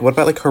 but like what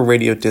about like her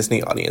Radio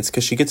Disney audience?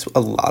 Because she gets a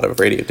lot of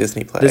Radio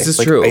Disney play. This is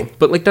like, true,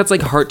 but like that's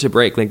like Heart to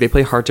Break. Like they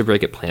play Heart to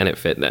Break at Planet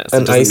Fitness.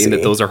 It doesn't mean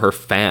that those are her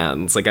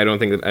fans. Like I don't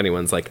think that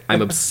anyone's like,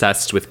 I'm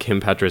obsessed with Kim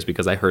Petras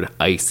because I heard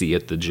Icy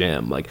at the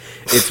gym. Like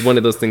it's one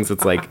of those things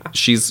that's like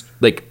she's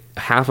like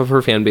half of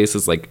her fan base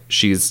is like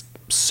she's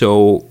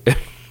so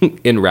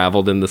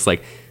unraveled in this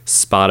like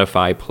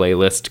Spotify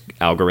playlist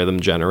algorithm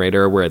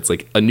generator where it's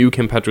like a new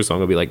Kim Petras song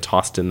will be like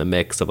tossed in the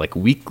mix of like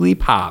weekly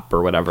pop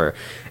or whatever,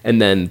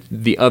 and then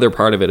the other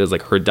part of it is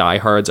like her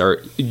diehards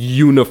are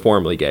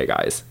uniformly gay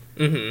guys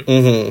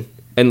and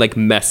like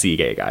messy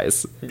gay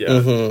guys. I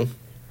feel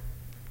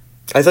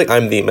like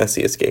I'm the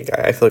messiest gay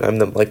guy. I feel like I'm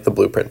the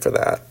blueprint for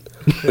that,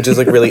 which is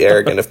like really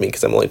arrogant of me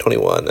because I'm only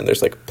 21 and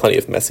there's like plenty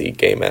of messy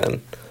gay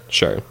men.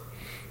 Sure.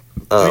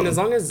 I mean, as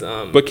long as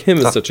but Kim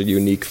is such a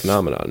unique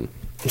phenomenon.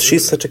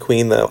 She's such a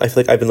queen, though. I feel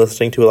like I've been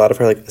listening to a lot of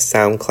her like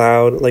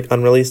SoundCloud like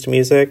unreleased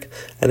music,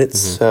 and it's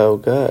so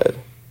good.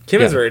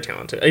 Kim is very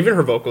talented. Even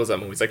her vocals,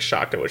 I'm always like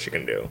shocked at what she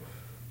can do.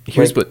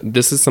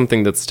 This is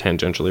something that's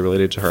tangentially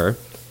related to her.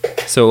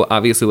 So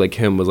obviously, like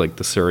Kim was like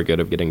the surrogate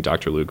of getting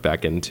Dr. Luke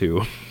back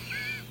into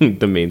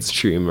the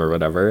mainstream or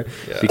whatever.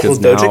 Yeah. Because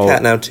Doja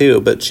Cat now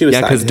too, but she was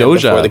signed to him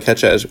before the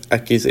Kesha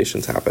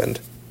accusations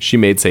happened. She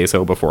made Say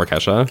So before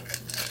Kesha.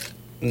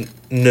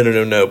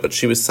 No. But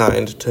she was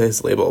signed to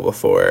his label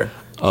before.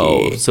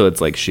 So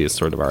it's like she is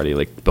sort of already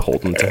like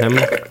beholden to him.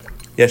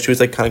 Yeah, she was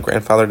like kind of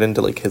grandfathered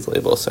into like his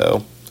label.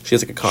 So She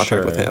has like a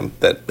contract with him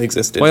that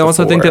existed. Well, I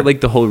also think before. that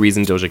like the whole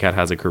reason Doja Cat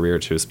has a career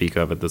to speak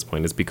of at this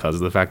point is because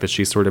of the fact that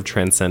she sort of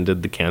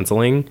transcended the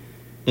canceling.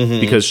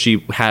 Because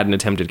she had an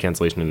attempted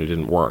cancellation and it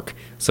didn't work.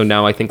 So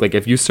now I think like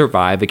if you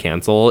survive a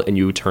cancel and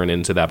you turn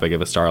into that big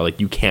of a star, like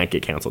you can't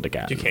get canceled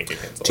again. You can't get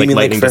canceled. Do you mean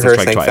like for her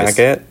saying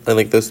faggot and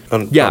like those?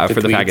 Yeah, for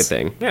the tweets? faggot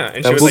thing. Yeah,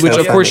 and That she was was like, Which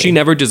of so course funny. she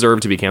never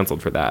deserved to be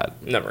canceled for that.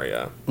 never,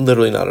 yeah.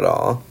 Literally not at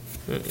all.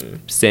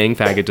 Saying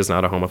faggot does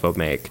not a homophobe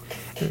make.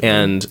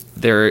 And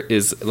there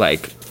is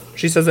like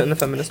She says it in a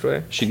feminist way.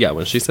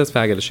 when she says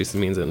faggot, she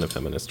means it in a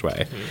feminist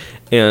way.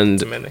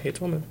 And A man that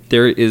hates women.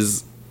 there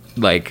is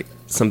like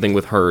something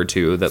with her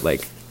too that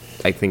like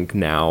I think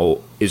now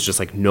is just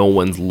like no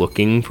one's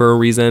looking for a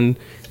reason,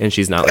 and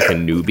she's not like a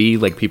newbie.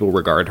 Like people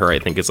regard her, I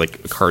think, as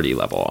like Cardi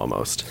level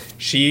almost.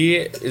 She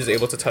is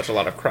able to touch a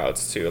lot of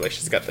crowds too. Like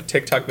she's got the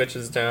TikTok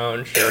bitches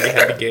down. She already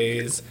had the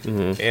gays,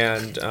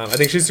 and I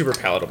think she's super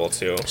palatable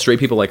too. Straight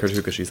people like her too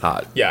because she's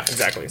hot. Yeah,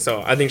 exactly.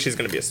 So I think she's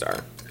gonna be a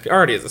star. She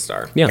already is a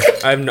star. Yeah.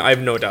 I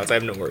have no doubts. I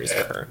have no worries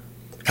for her.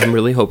 I'm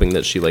really hoping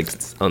that she like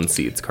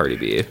unseats Cardi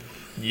B.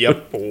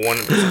 Yep,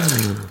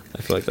 100%.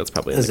 I feel like that's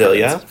probably in the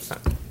Azealia. cards.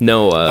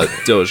 No,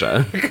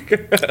 Doja.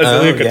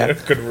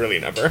 Azealia could really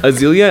never.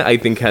 Azealia, I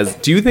think has.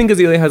 Do you think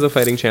Azealia has a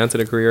fighting chance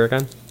at a career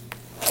again?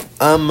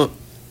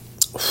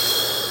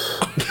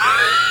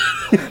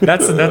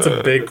 That's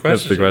a big question.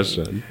 That's the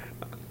question.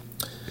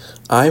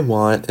 I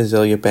want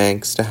Azealia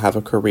Banks to have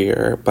a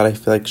career, but I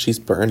feel like she's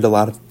burned a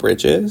lot of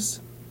bridges.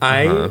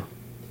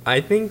 I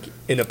think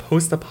in a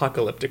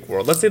post-apocalyptic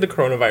world, let's say the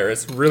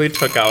coronavirus really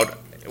took out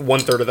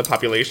 1/3 of the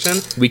population.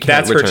 We can't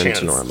that's her return chance.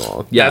 to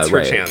normal. Yeah, that's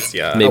right. her chance.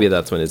 Yeah, Maybe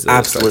that's when Azealia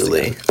starts Absolutely.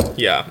 again.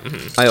 Yeah.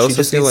 I She also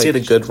just feel needs like to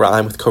get a good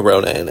rhyme with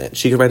Corona in it.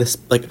 She could write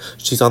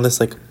she's on this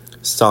like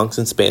songs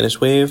in Spanish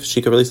wave.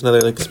 She could release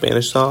another like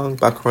Spanish song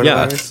about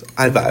coronavirus.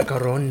 I vibe.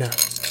 Corona.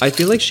 I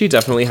feel like she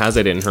definitely has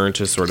it in her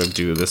to sort of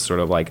do this sort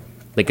of like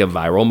a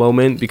viral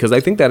moment, because I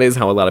think that is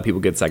how a lot of people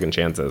get second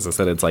chances. Is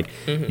that it's like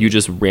you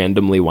just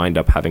randomly wind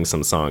up having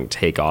some song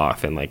take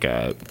off in like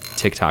a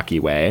TikTok-y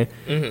way,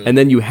 and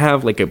then you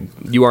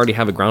already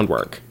have a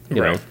groundwork,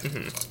 you know?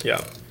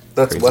 Yeah.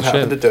 That's Crazy what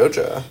happened shit. to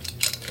Doja.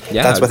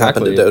 Yeah, That's what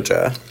happened to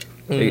Doja.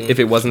 If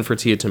it wasn't for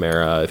Tia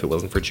Tamara, if it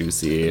wasn't for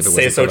Juicy, if it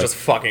Say wasn't so for just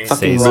fucking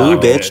Say Moo, So.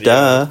 bitch,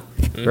 duh.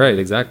 right,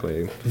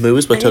 exactly. Moo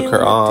is what took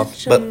her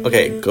off. But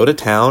okay, Go to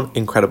Town,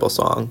 incredible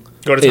song.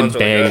 Go to In Town's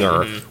really good.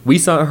 banger. We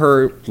saw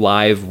her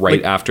live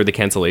right after the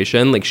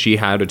cancellation. Like she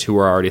had a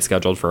tour already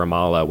scheduled for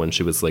Amala when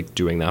she was like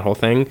doing that whole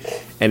thing,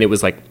 and it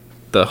was like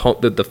the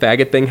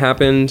faggot thing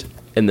happened,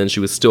 and then she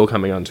was still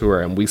coming on tour,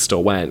 and we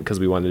still went because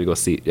we wanted to go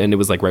see. And it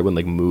was like right when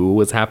like Moo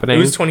was happening. It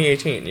was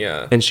 2018,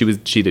 yeah. And she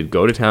did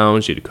Go to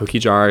Town, she did Cookie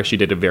Jar, she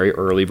did a very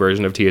early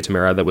version of Tia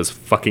Tamara that was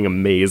fucking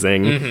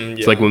amazing. yeah.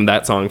 So like when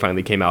that song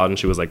finally came out and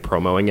she was like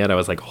promoing it, I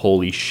was like,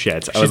 holy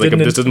shit. I was did like, if an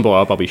this doesn't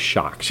blow up, I'll be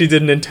shocked. She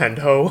did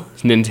Nintendo.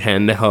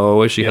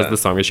 Nintendo, she has Yeah. the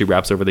song where she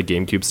raps over the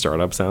GameCube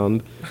startup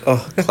sound.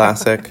 Oh,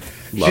 classic.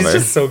 Love She's her.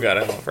 just so good.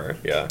 I love her.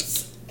 Yeah.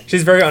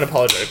 She's very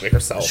unapologetically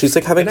herself. She's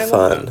like having And I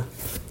love fun. that.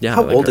 Yeah,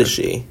 How I like old her. is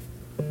she?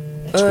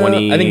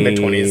 20, I think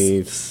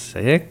mid-20s.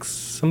 6,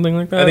 something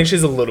like that. I think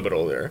she's a little bit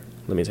older.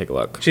 Let me take a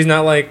look. She's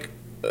not like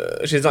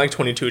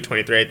 22,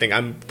 23. I think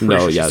I'm pretty No,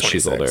 sure yeah, she's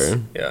she's 26.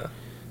 older. Yeah.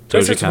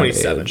 Doja 26, Cat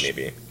 27 age.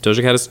 maybe.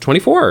 Doja Cat is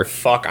 24.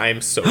 Fuck, I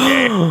am so gay.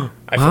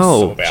 I feel Wow,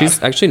 so bad.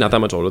 she's actually not that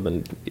much older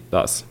than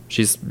us.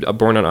 She's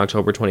born on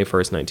October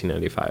 21st,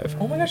 1995.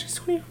 Oh my gosh, she's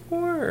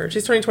 24.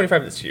 She's turning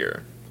 25 this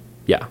year.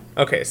 Yeah.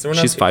 Okay, so we're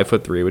not She's too-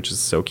 5'3", which is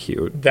so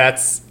cute.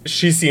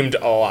 She seemed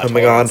a lot Oh my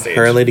taller on god, stage.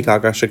 her and Lady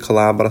Gaga should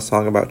collab on a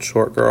song about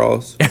short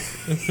girls.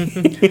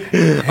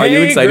 Are you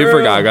Hey, excited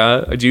for girl.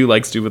 Gaga? Do you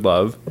like Stupid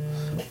Love?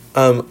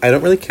 I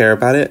don't really care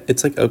about it.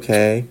 It's like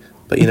okay,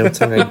 but you know what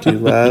song I do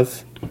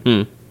love?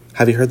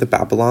 Have you heard the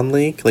Babylon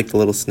leak? Like the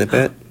little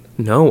snippet?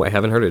 No, I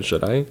haven't heard it.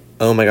 Should I?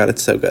 Oh my god,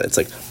 it's so good. It's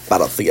like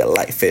battle for your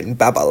life in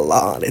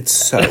Babylon. It's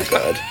so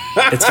good.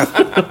 It's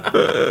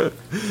got,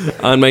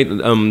 On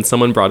my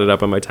someone brought it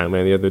up on my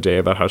timeline the other day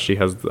about how she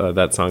has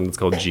that song that's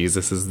called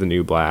 "Jesus Is the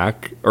New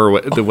Black," or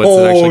what's it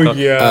actually called?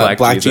 yeah.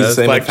 Black Jesus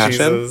in Black fashion.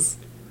 Jesus.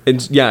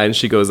 And yeah, and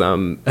she goes,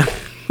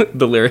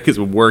 the lyric is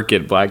 "Work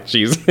it, Black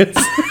Jesus."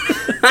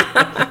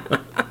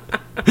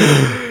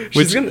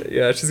 She's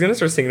gonna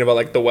start singing about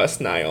like the West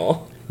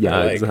Nile. Yeah,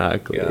 Or, like,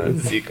 exactly. Yeah,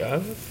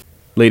 Zika.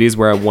 Ladies,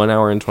 we're at 1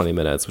 hour and 20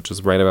 minutes, which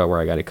is right about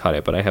where I got to cut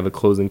it. But I have a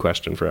closing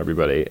question for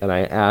everybody, and I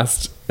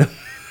asked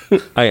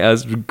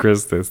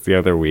Chris this the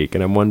other week,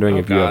 and I'm wondering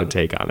if you have a God.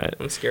 take on it.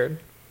 I'm scared.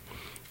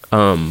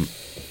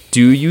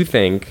 Do you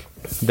think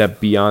that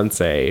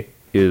Beyonce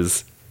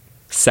is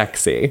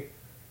sexy?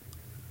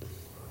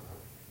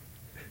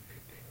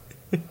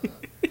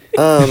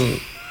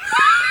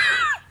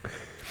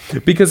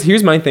 Because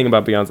here's my thing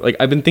about Beyonce. Like,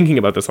 I've been thinking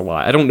about this a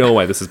lot. I don't know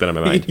why this has been on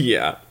my mind.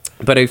 Yeah.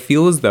 But I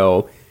feel as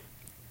though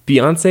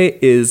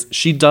Beyonce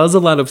she does a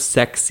lot of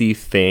sexy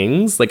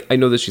things. Like, I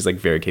know that she's like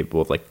very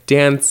capable of like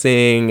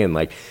dancing, and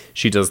like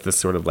she does this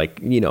sort of like,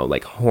 you know,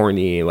 like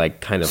horny,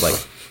 like kind of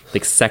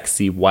like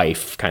sexy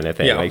wife kind of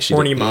thing. Yeah, like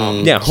horny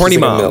mom. Yeah, horny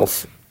she's like a mom.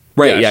 MILF.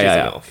 Right, she's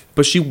yeah. a MILF.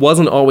 But she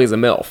wasn't always a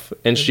MILF,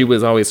 and she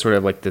was always sort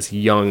of like this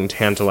young,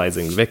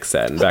 tantalizing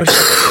vixen back in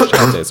the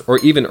Chanel days, or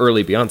even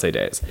early Beyonce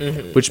days,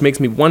 which makes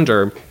me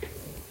wonder: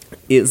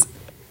 is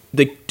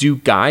like, do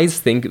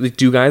guys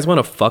want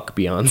to fuck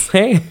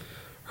Beyonce?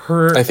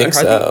 I think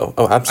so.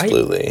 Oh,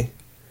 absolutely.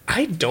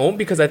 I don't,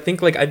 because I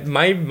think like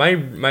my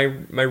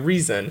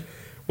reason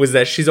was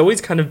that she's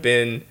always kind of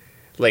been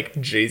like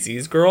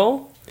Jay-Z's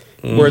girl,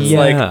 where it's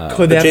like,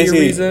 could that be a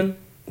reason?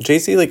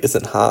 Jay-Z like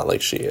isn't hot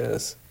like she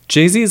is.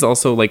 Jay-Z is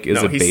also like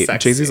No, a he's beta.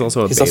 sexy. Jay-Z's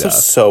also a He's beta. also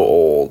so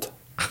old.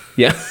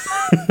 Yeah.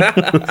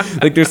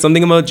 Like there's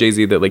something about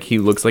Jay-Z that like he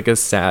looks like a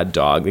sad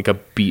dog, like a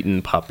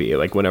beaten puppy,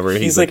 like whenever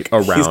he's like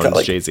around he's got,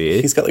 like,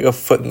 Jay-Z. He's got like a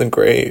foot in the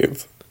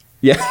grave.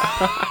 Yeah.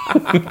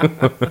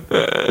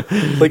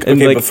 Like, And,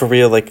 okay, like- but for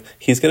real, like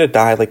he's gonna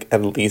die like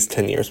at least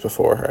 10 years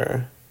before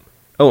her.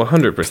 Oh,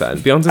 100%.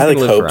 Beyonce's I gonna like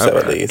live hope forever. so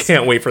at least.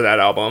 Can't wait for that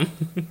album.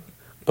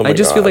 Oh my I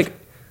just feel God.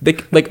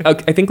 like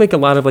I think like a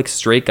lot of like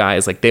straight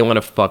guys, like they want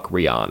to fuck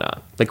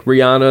Rihanna. Like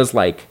Rihanna's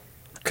like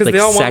Because like they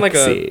all want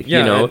sexy, like a,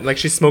 you know? and, like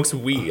she smokes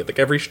weed. Like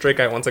every straight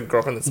guy wants a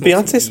girlfriend that smokes weed.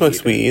 Beyonce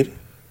smokes weed.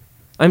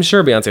 I'm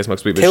sure Beyonce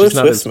smokes weed, but Taylor she's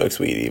not Swift as smokes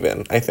weed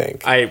even, I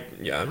think. I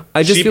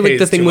just She feel like the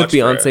pays thing too with much for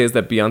Beyonce it. is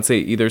that Beyonce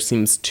either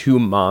seems too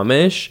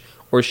momish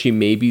or she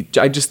maybe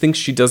I just think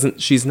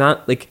she's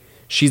not like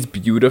she's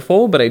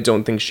beautiful, but I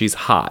don't think she's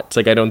hot.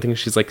 Like I don't think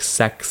she's like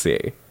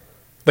sexy.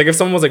 Like if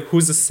someone was like,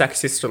 "Who's the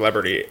sexiest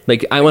celebrity?"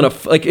 Like I want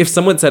to like if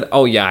someone said,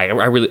 "Oh yeah,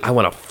 I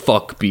want to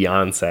fuck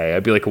Beyonce,"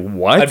 I'd be like,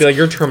 "What?" I'd be like,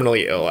 "You're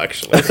terminally ill."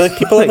 Actually, I feel like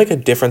people have like a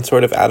different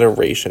sort of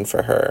adoration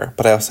for her,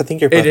 but I also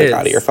think you're both It like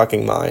out of is. your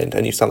fucking mind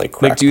and you sound like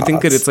like do you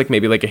think that crackpots. it's like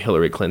maybe like a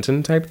Hillary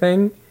Clinton type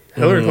thing?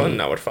 Hillary Clinton,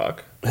 I would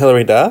fuck.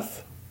 Hillary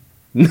Duff?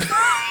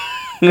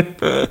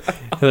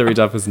 Hillary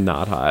Duff is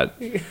not hot.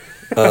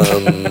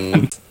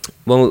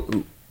 Well,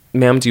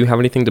 ma'am, do you have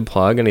anything to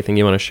plug? Anything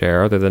you want to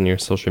share other than your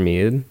social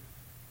media?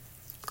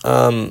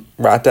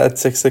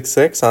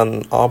 RatDad666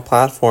 on all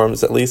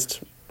platforms, at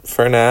least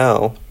for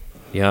now.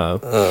 Yeah.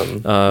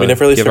 We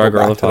never really give our circled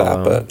girl back to a that,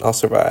 follow. but I'll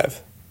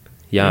survive.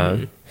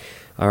 Yeah.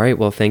 All right.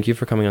 Well, thank you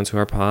for coming onto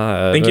our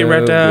pod. Thank you,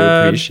 Red We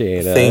Dad.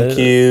 appreciate it. Thank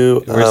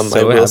you. We're so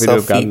I will happy to sell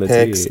have gotten feet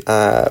the pics. tea.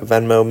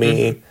 Venmo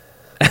me.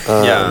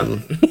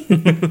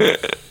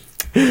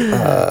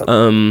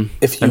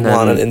 If you and then-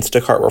 want an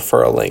Instacart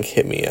referral link,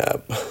 hit me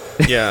up.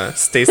 Yeah,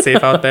 stay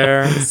safe out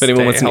there. If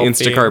anyone wants an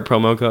Instacart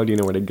promo code, you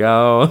know where to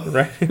go.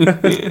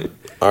 right?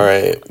 All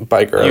right.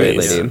 Bye, You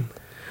girlies. lady.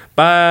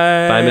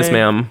 Bye. Bye, Miss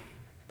Ma'am.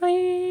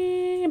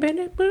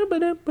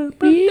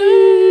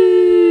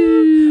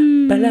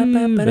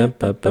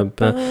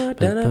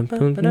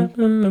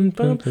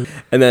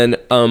 And then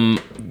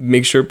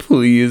make sure,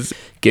 please,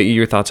 get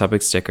your Thought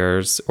Topic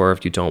stickers, or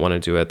if you don't want to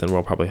do it, then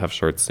we'll probably have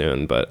shirts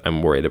soon, but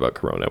I'm worried about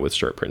Corona with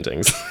shirt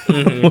printings.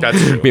 That's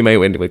true. We might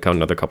wait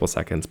another couple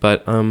seconds,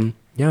 but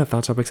yeah,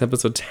 Thought Topics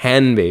episode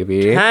 10,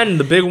 baby. 10,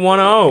 the big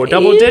 1-0,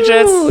 double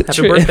digits.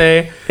 Happy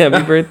birthday.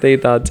 Happy birthday,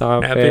 Thought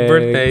Topic. Happy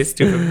birthday,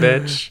 stupid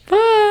bitch.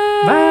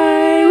 Bye.